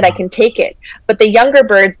fine that I can take it. But the younger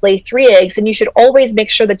birds lay 3 eggs, and you should always make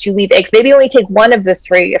sure that you leave eggs. Maybe only take 1 of the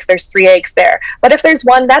 3 if there's 3 eggs there. But if there's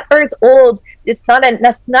 1, that bird's old. It's not a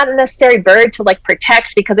necessary bird to like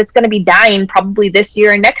protect, because it's going to be dying probably this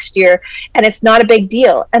year or next year, and it's not a big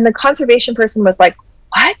deal. And the conservation person was like,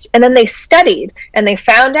 what? And then they studied and they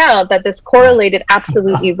found out that this correlated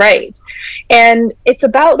absolutely right. And it's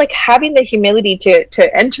about like having the humility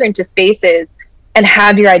to enter into spaces and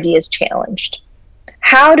have your ideas challenged.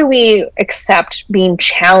 How do we accept being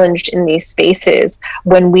challenged in these spaces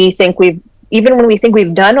when we think we've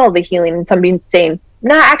done all the healing, and somebody's saying,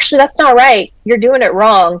 no, actually, that's not right. You're doing it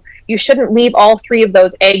wrong. You shouldn't leave all 3 of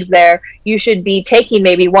those eggs there. You should be taking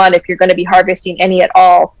maybe 1 if you're going to be harvesting any at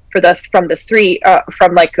all from the 3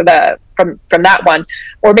 from that one,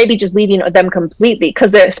 or maybe just leaving them completely,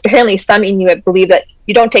 because apparently some Inuit believe that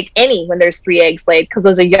you don't take any when there's 3 eggs laid, because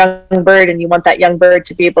there's a young bird and you want that young bird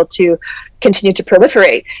to be able to continue to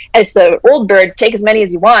proliferate. And it's the old bird, take as many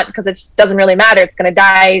as you want, because it just doesn't really matter. It's going to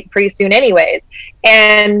die pretty soon anyways.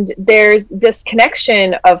 And there's this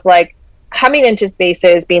connection of like coming into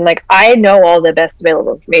spaces being like, I know all the best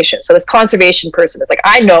available information. So this conservation person is like,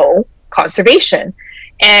 I know conservation.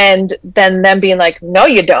 And then them being like, no,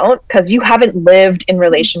 you don't, because you haven't lived in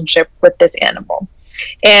relationship with this animal.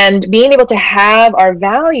 And being able to have our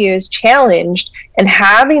values challenged and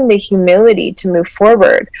having the humility to move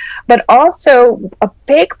forward. But also a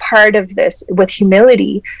big part of this with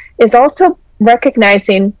humility is also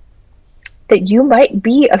recognizing that you might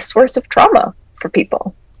be a source of trauma for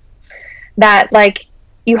people. That like,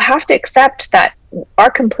 you have to accept that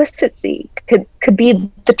our complicity could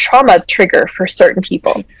be the trauma trigger for certain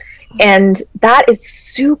people. And that is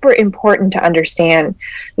super important to understand.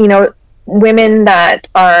 Women that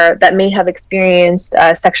may have experienced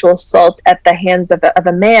sexual assault at the hands of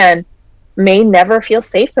a man may never feel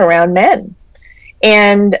safe around men.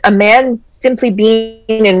 And a man simply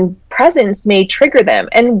being in presence may trigger them.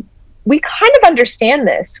 And we kind of understand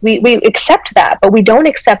this. We accept that, but we don't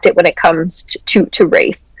accept it when it comes to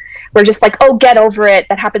race. We're just like, oh, get over it.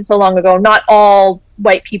 That happened so long ago. Not all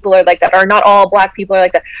white people are like that, or not all Black people are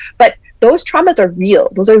like that. But those traumas are real.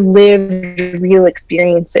 Those are lived, real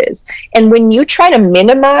experiences. And when you try to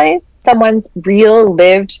minimize someone's real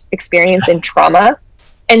lived experience in trauma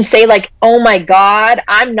and say like, oh my God,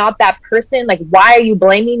 I'm not that person. Like, why are you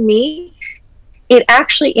blaming me? It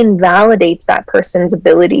actually invalidates that person's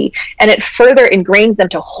ability, and it further ingrains them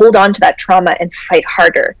to hold on to that trauma and fight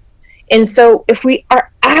harder. And so if we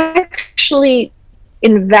are actually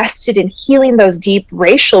invested in healing those deep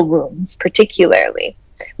racial wounds, particularly,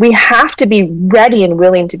 we have to be ready and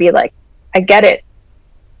willing to be like, I get it.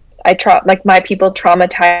 My people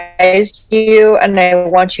traumatized you, and I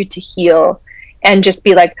want you to heal. And just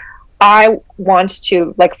be like, I want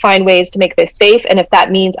to like find ways to make this safe. And if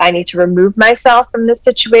that means I need to remove myself from this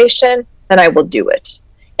situation, then I will do it.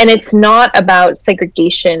 And it's not about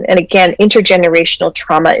segregation. And again, intergenerational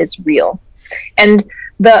trauma is real. And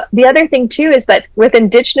the other thing too is that with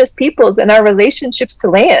Indigenous peoples and our relationships to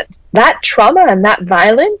land, that trauma and that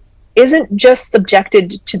violence isn't just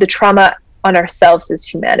subjected to the trauma on ourselves as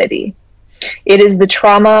humanity. It is the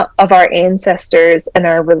trauma of our ancestors and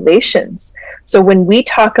our relations. So when we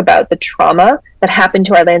talk about the trauma that happened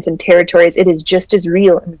to our lands and territories, it is just as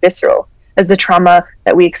real and visceral as the trauma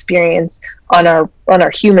that we experience on our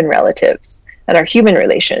human relatives and our human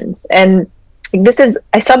relations. And this is,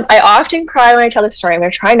 I often cry when I tell this story. I'm going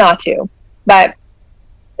to try not to, but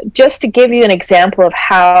just to give you an example of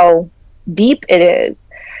how deep it is,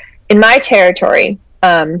 in my territory,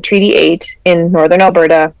 Treaty 8 in northern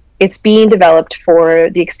Alberta, it's being developed for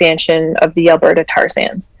the expansion of the Alberta tar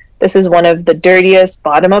sands. This is one of the dirtiest,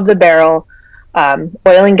 bottom of the barrel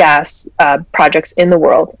oil and gas projects in the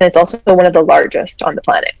world. And it's also one of the largest on the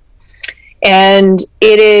planet. And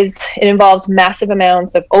it involves massive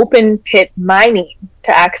amounts of open pit mining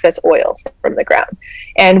to access oil from the ground.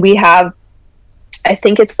 And we have, I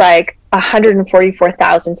think it's like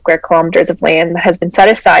 144,000 square kilometers of land that has been set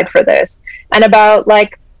aside for this. And about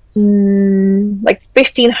like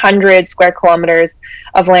 1,500 square kilometers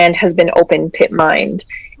of land has been open pit mined.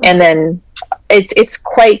 And then it's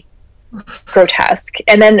quite grotesque.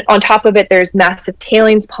 And then on top of it, there's massive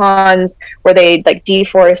tailings ponds where they like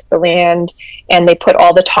deforest the land and they put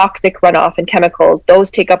all the toxic runoff and chemicals.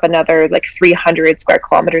 Those take up another like 300 square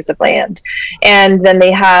kilometers of land. And then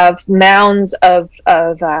they have mounds of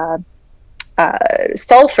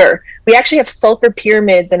sulfur. We actually have sulfur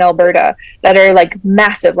pyramids in Alberta that are like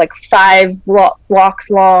massive, like 5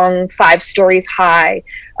 blocks long, 5 stories high,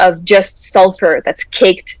 of just sulfur that's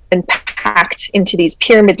caked and packed into these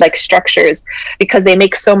pyramid-like structures because they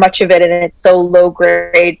make so much of it and it's so low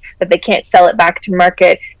grade that they can't sell it back to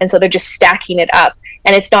market, and so they're just stacking it up,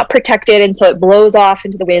 and it's not protected, and so it blows off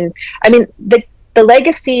into the wind. I mean, the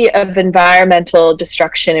legacy of environmental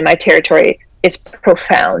destruction in my territory is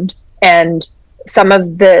profound. And some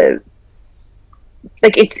of the,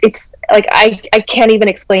 like, it's like, I can't even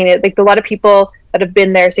explain it. Like, a lot of people that have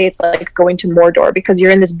been there say it's like going to Mordor, because you're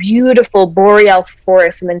in this beautiful boreal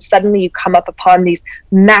forest and then suddenly you come up upon these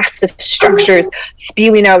massive structures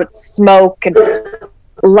spewing out smoke and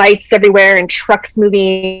lights everywhere and trucks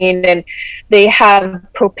moving, and they have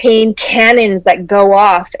propane cannons that go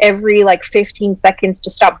off every like 15 seconds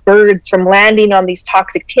to stop birds from landing on these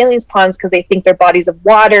toxic tailings ponds because they think they're bodies of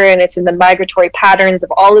water, and it's in the migratory patterns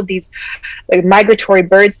of all of these like migratory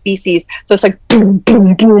bird species. So it's like boom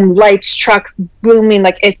boom boom, lights, trucks booming,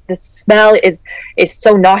 like the smell is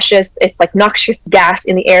so nauseous. It's like noxious gas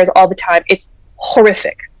in the airs all the time. It's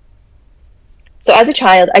horrific. So as a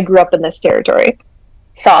child, I grew up in this territory,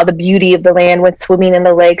 saw the beauty of the land, went swimming in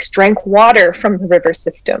the lakes, drank water from the river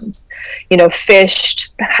systems, fished,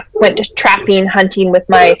 went trapping, hunting with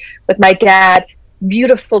my dad.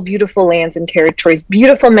 Beautiful, beautiful lands and territories,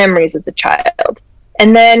 beautiful memories as a child.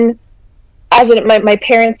 And then my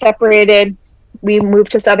parents separated, we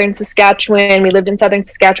moved to southern Saskatchewan. We lived in southern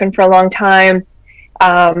Saskatchewan for a long time.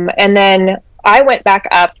 And then I went back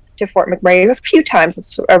up to Fort McMurray a few times.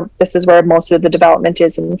 This is where most of the development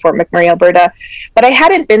is, in Fort McMurray, Alberta. But I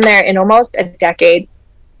hadn't been there in almost a decade,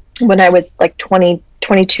 when I was like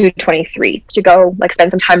 22, 23, to go like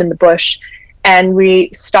spend some time in the bush. And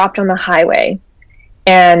we stopped on the highway.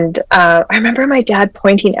 And I remember my dad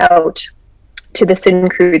pointing out to the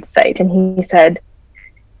Syncrude site, and he said,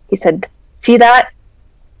 see that?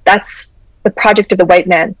 That's the project of the white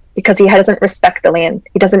man, because he doesn't respect the land.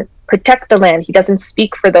 He doesn't protect the land. He doesn't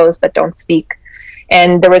speak for those that don't speak.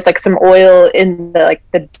 And there was like some oil in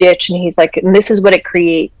the ditch, and he's like, and this is what it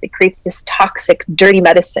creates. It creates this toxic, dirty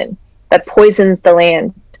medicine that poisons the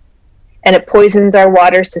land, and it poisons our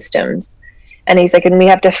water systems. And he's like, and we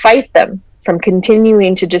have to fight them from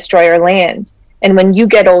continuing to destroy our land. And when you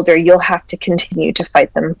get older, you'll have to continue to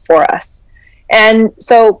fight them for us. And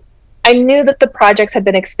so I knew that the projects had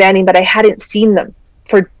been expanding, but I hadn't seen them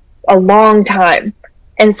for a long time.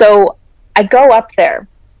 And so I go up there,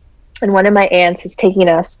 and one of my aunts is taking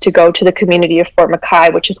us to go to the community of Fort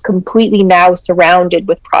McKay, which is completely now surrounded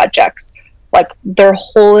with projects. Like, their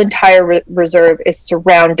whole entire reserve is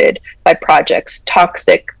surrounded by projects,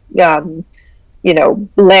 toxic,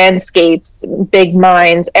 landscapes, big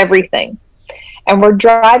mines, everything. And we're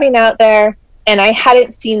driving out there, and I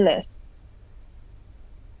hadn't seen this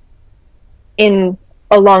in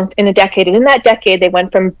a decade. And in that decade, they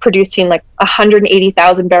went from producing like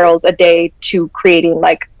 180,000 barrels a day to creating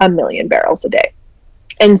like 1 million barrels a day.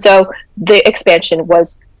 And so the expansion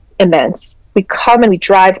was immense. We come and we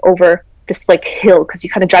drive over this like hill, because you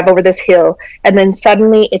kind of drive over this hill, and then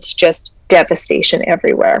suddenly it's just devastation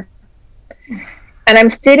everywhere. And I'm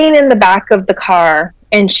sitting in the back of the car,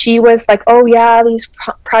 and she was like, oh yeah, these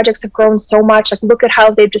projects have grown so much, like look at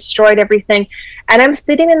how they've destroyed everything. And I'm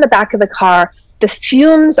sitting in the back of the car, the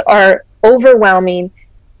fumes are overwhelming,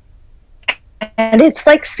 and it's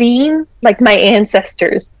like seeing like my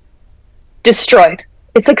ancestors destroyed.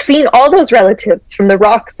 It's like seeing all those relatives, from the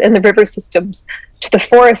rocks and the river systems to the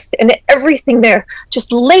forest and everything there,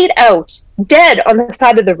 just laid out dead on the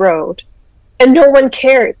side of the road. And no one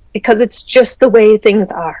cares, because it's just the way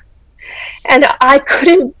things are. And I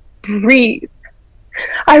couldn't breathe.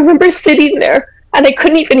 I remember sitting there and I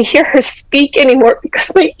couldn't even hear her speak anymore,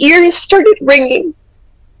 because my ears started ringing.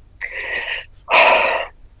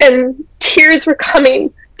 And tears were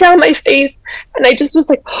coming down my face. And I just was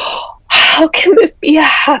like, how can this be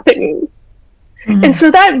happening? Mm-hmm. And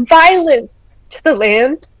so that violence to the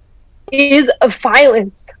land is a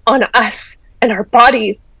violence on us and our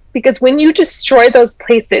bodies. Because when you destroy those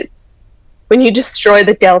places, when you destroy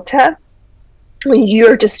the delta, when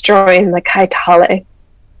you're destroying the Kaitale,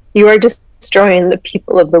 you are destroying the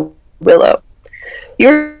people of the Willow.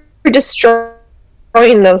 You're destroying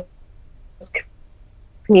those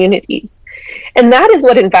communities. And that is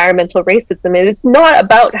what environmental racism is. It's not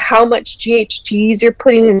about how much GHGs you're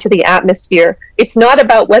putting into the atmosphere. It's not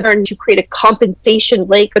about whether or not you create a compensation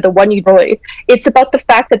lake for the one you avoid. It's about the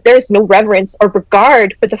fact that there's no reverence or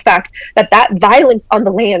regard for the fact that that violence on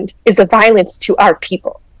the land is a violence to our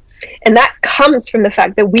people. And that comes from the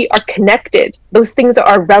fact that we are connected. Those things are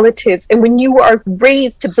our relatives. And when you are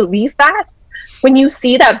raised to believe that, when you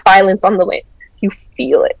see that violence on the land, you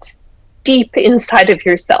feel it deep inside of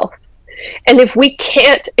yourself. And if we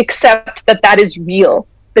can't accept that that is real,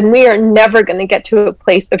 then we are never going to get to a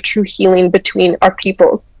place of true healing between our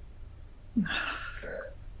peoples.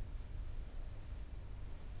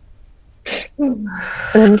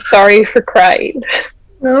 I'm sorry for crying.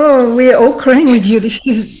 No, we're all crying with you.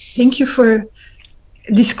 Thank you for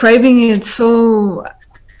describing it so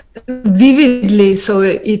vividly, so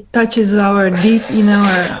it touches our deep in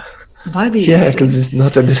our bodies. Yeah, because it's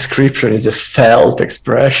not a description, it's a felt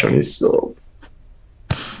expression. It's so...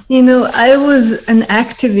 I was an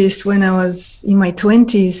activist when I was in my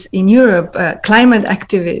 20s in Europe, a climate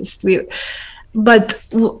activist.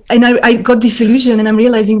 I got disillusioned, and I'm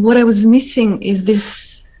realizing what I was missing is this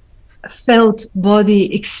felt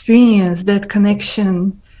body experience, that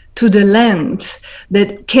connection to the land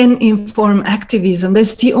that can inform activism.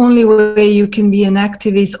 That's the only way you can be an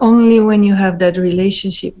activist, only when you have that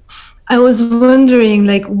relationship. I was wondering,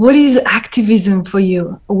 what is activism for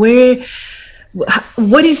you?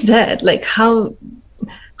 What is that? How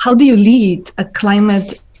do you lead a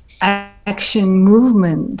climate action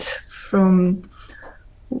movement? From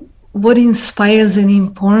what inspires and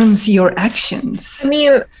informs your actions? I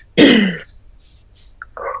mean,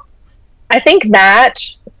 I think that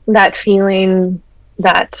feeling,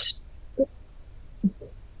 that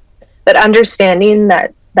understanding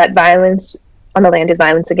that violence on the land is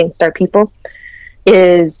violence against our people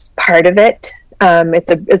is part of it. It's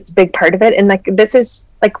a big part of it. And this is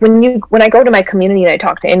when I go to my community and I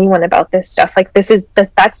talk to anyone about this stuff, this is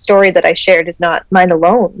that story that I shared is not mine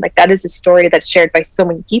alone. That is a story that's shared by so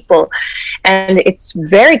many people. And it's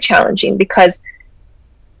very challenging because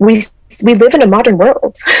we live in a modern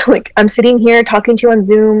world. I'm sitting here talking to you on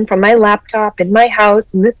Zoom from my laptop in my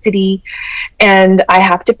house in the city, and I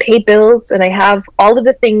have to pay bills, and I have all of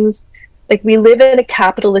the things. We live in a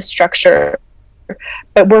capitalist structure,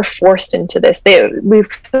 but we're forced into this. We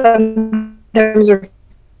sometimes refer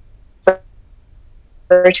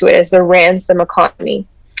to it as the ransom economy,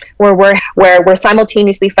 where we're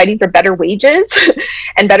simultaneously fighting for better wages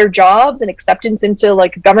and better jobs and acceptance into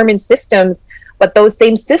government systems. But those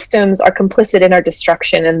same systems are complicit in our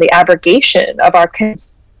destruction and the abrogation of our to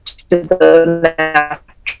the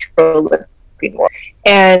natural living world.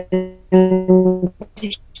 And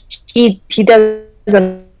he does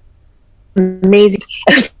an amazing,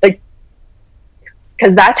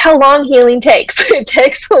 because that's how long healing takes. It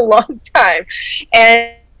takes a long time,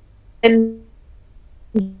 and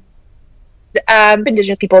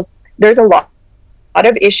Indigenous peoples, there's a lot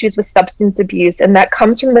of issues with substance abuse, and that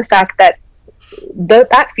comes from the fact that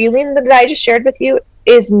that feeling that I just shared with you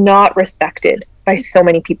is not respected by so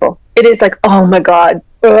many people. It is oh my God,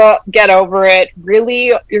 get over it. Really?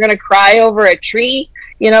 You're going to cry over a tree?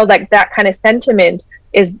 That kind of sentiment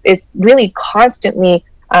it's really constantly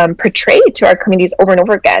portrayed to our communities over and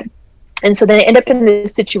over again. And so then I end up in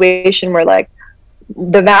this situation where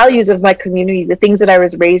the values of my community, the things that I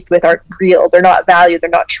was raised with, aren't real. They're not valued. They're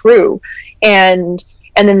not true. And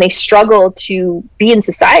then they struggle to be in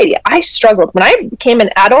society. I struggled when I became an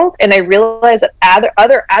adult, and I realized that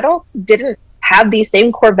other adults didn't have these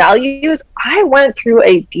same core values. I went through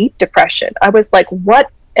a deep depression. I was like,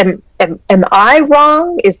 what am I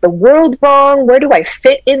wrong? Is the world wrong? Where do I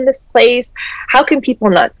fit in this place? How can people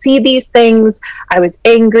not see these things? I was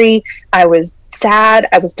angry. I was sad.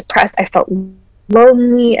 I was depressed. I felt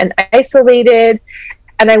lonely and isolated.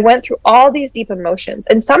 And I went through all these deep emotions.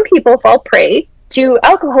 And some people fall prey to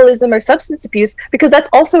alcoholism or substance abuse because that's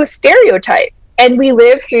also a stereotype. And we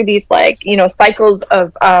live through these cycles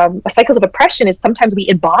of oppression. Is sometimes we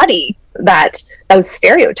embody those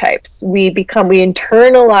stereotypes. We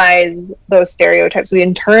internalize those stereotypes. We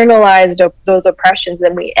internalize those oppressions,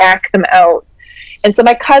 and we act them out. And so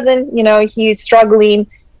my cousin, he's struggling.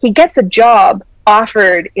 He gets a job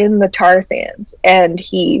offered in the tar sands, and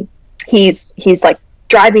he's like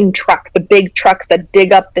driving the big trucks that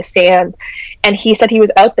dig up the sand. And he said he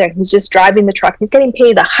was out there, he's just driving the truck. He's getting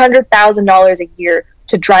paid $100,000 a year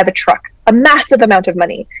to drive a truck, a massive amount of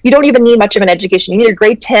money. You don't even need much of an education. You need a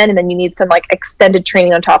grade 10, and then you need some extended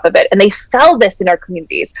training on top of it. And they sell this in our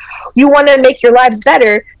communities. You want to make your lives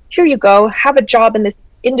better? Here you go, have a job in this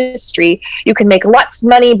industry. You can make lots of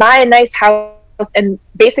money, buy a nice house, and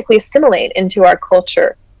basically assimilate into our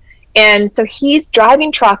culture. And so he's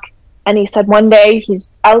driving truck. And he said one day he's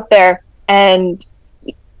out there, and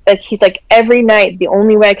he's like, every night, the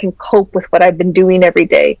only way I can cope with what I've been doing every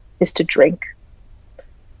day is to drink.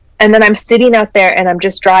 And then I'm sitting out there, and I'm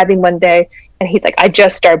just driving one day, and he's like, I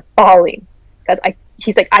just start bawling because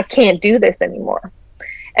he's like, I can't do this anymore.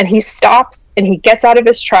 And he stops, and he gets out of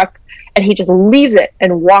his truck, and he just leaves it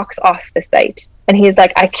and walks off the site. And he's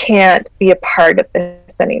like, I can't be a part of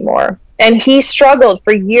this anymore. And he struggled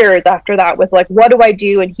for years after that with what do I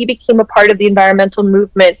do? And he became a part of the environmental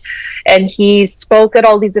movement, and he spoke at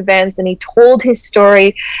all these events, and he told his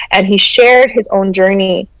story, and he shared his own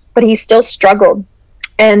journey, but he still struggled.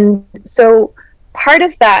 And so part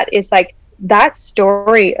of that is that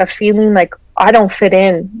story of feeling like I don't fit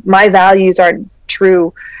in, my values aren't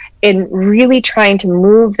true, in really trying to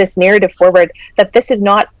move this narrative forward, that this is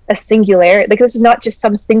not a singular, this is not just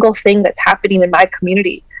some single thing that's happening in my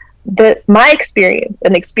community. But my experience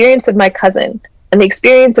and the experience of my cousin and the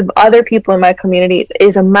experience of other people in my community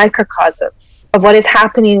is a microcosm of what is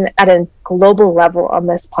happening at a global level on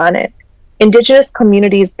this planet. Indigenous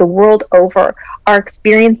communities the world over are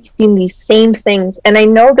experiencing these same things. And I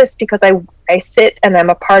know this because I sit and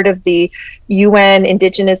I'm a part of the UN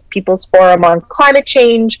Indigenous Peoples Forum on Climate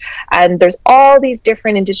Change. And there's all these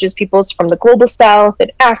different Indigenous peoples from the global south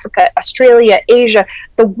and Africa, Australia, Asia,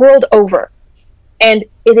 the world over. And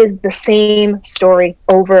it is the same story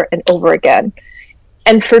over and over again.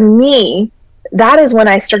 And for me, that is when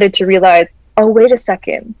I started to realize, oh, wait a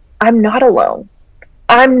second, I'm not alone.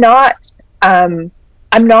 I'm not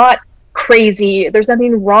crazy. There's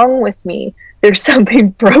nothing wrong with me. There's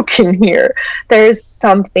something broken here. There's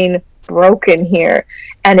something broken here.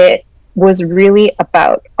 And it was really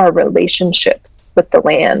about our relationships with the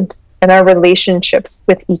land and our relationships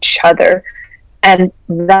with each other. And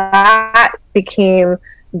that became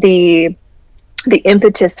the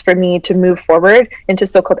impetus for me to move forward into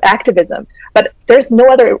so-called activism. But there's no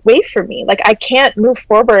other way for me. I can't move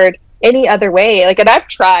forward any other way. And I've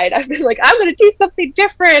tried. I've been I'm going to do something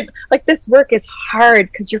different. This work is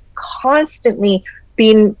hard because you're constantly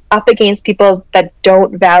being up against people that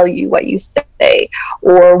don't value what you say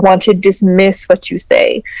or want to dismiss what you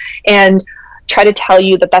say. And try to tell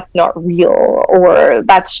you that that's not real, or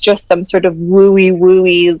that's just some sort of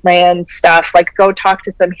wooey land stuff. Go talk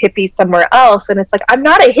to some hippie somewhere else. And it's I'm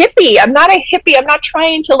not a hippie. I'm not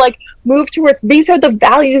trying to move towards, these are the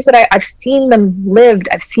values that I've seen them lived.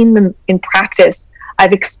 I've seen them in practice.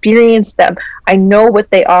 I've experienced them. I know what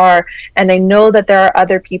they are. And I know that there are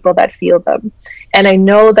other people that feel them. And I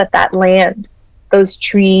know that land, those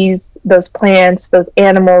trees, those plants, those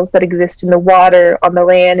animals that exist in the water, on the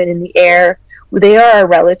land, and in the air, they are our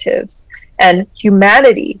relatives, and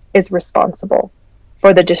humanity is responsible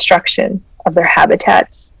for the destruction of their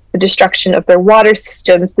habitats, the destruction of their water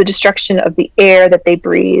systems, the destruction of the air that they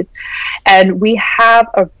breathe. And we have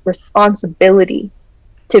a responsibility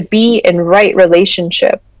to be in right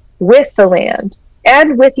relationship with the land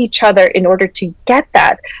and with each other in order to get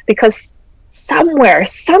that, because somewhere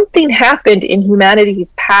something happened in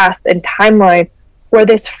humanity's path and timeline where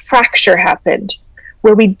this fracture happened,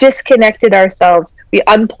 where we disconnected ourselves, we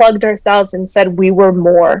unplugged ourselves and said we were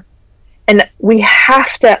more. And we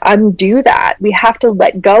have to undo that. We have to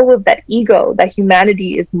let go of that ego that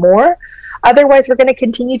humanity is more. Otherwise, we're going to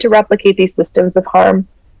continue to replicate these systems of harm.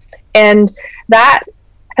 And that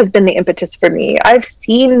has been the impetus for me. I've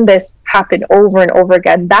seen this happen over and over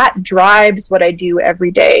again. That drives what I do every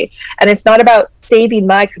day. And it's not about saving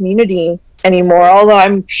my community anymore, although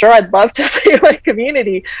I'm sure I'd love to save my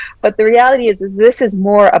community. But the reality is this is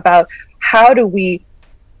more about how do we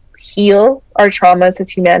heal our traumas as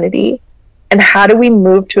humanity, and how do we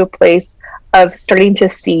move to a place of starting to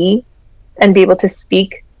see and be able to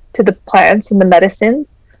speak to the plants and the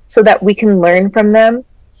medicines so that we can learn from them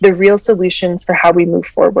the real solutions for how we move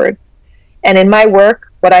forward. And in my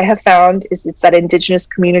work, what I have found is it's that Indigenous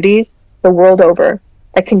communities the world over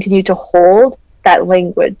that continue to hold that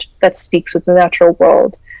language that speaks with the natural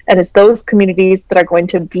world. And it's those communities that are going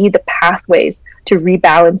to be the pathways to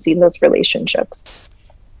rebalancing those relationships.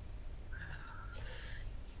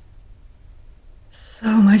 So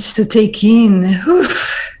much to take in.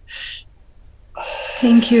 Oof.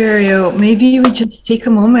 Thank you, Eriel. Maybe we just take a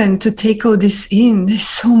moment to take all this in. There's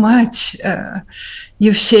so much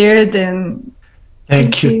you've shared, and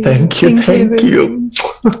thank you. Thank you, everybody.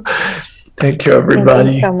 Thank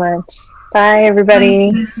you so much. Bye,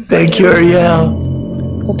 everybody. Thank you,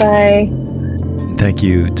 Eriel. Bye-bye. Thank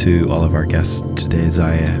you to all of our guests today,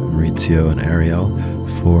 Zaya, Maurizio, and Eriel,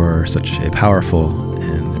 for such a powerful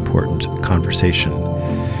and important conversation.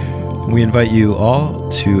 We invite you all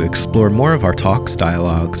to explore more of our talks,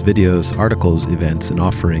 dialogues, videos, articles, events, and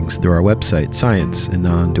offerings through our website,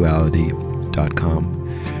 scienceandnonduality.com.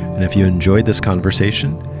 And if you enjoyed this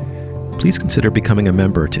conversation, please consider becoming a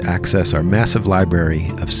member to access our massive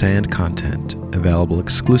library of SAND content available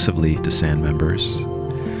exclusively to SAND members.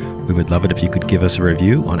 We would love it if you could give us a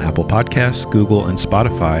review on Apple Podcasts, Google, and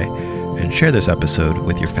Spotify, and share this episode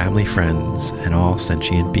with your family, friends, and all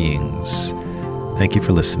sentient beings. Thank you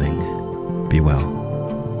for listening. Be well.